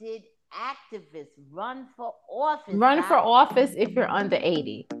minded activists? Run for office, Run guys. for office if you're under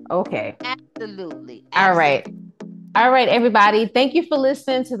 80. Okay. Absolutely. All Absolutely. right. All right, everybody. Thank you for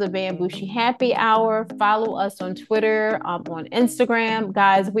listening to the Bambushi Happy Hour. Follow us on Twitter, on Instagram.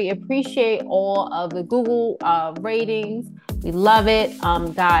 Guys, we appreciate all of the Google ratings. We love it.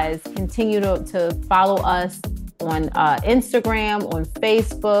 Guys, continue to follow us on Instagram, on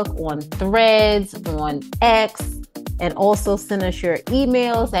Facebook, on Threads, on X, and also send us your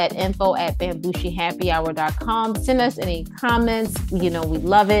emails at info@bambushihappyhour.com. Send us any comments. We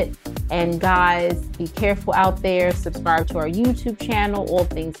love it. And guys, be careful out there. Subscribe to our YouTube channel, All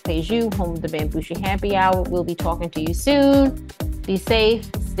Things Pays You, home of the Bambushi Happy Hour. We'll be talking to you soon. Be safe,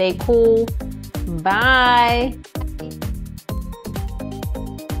 stay cool. Bye.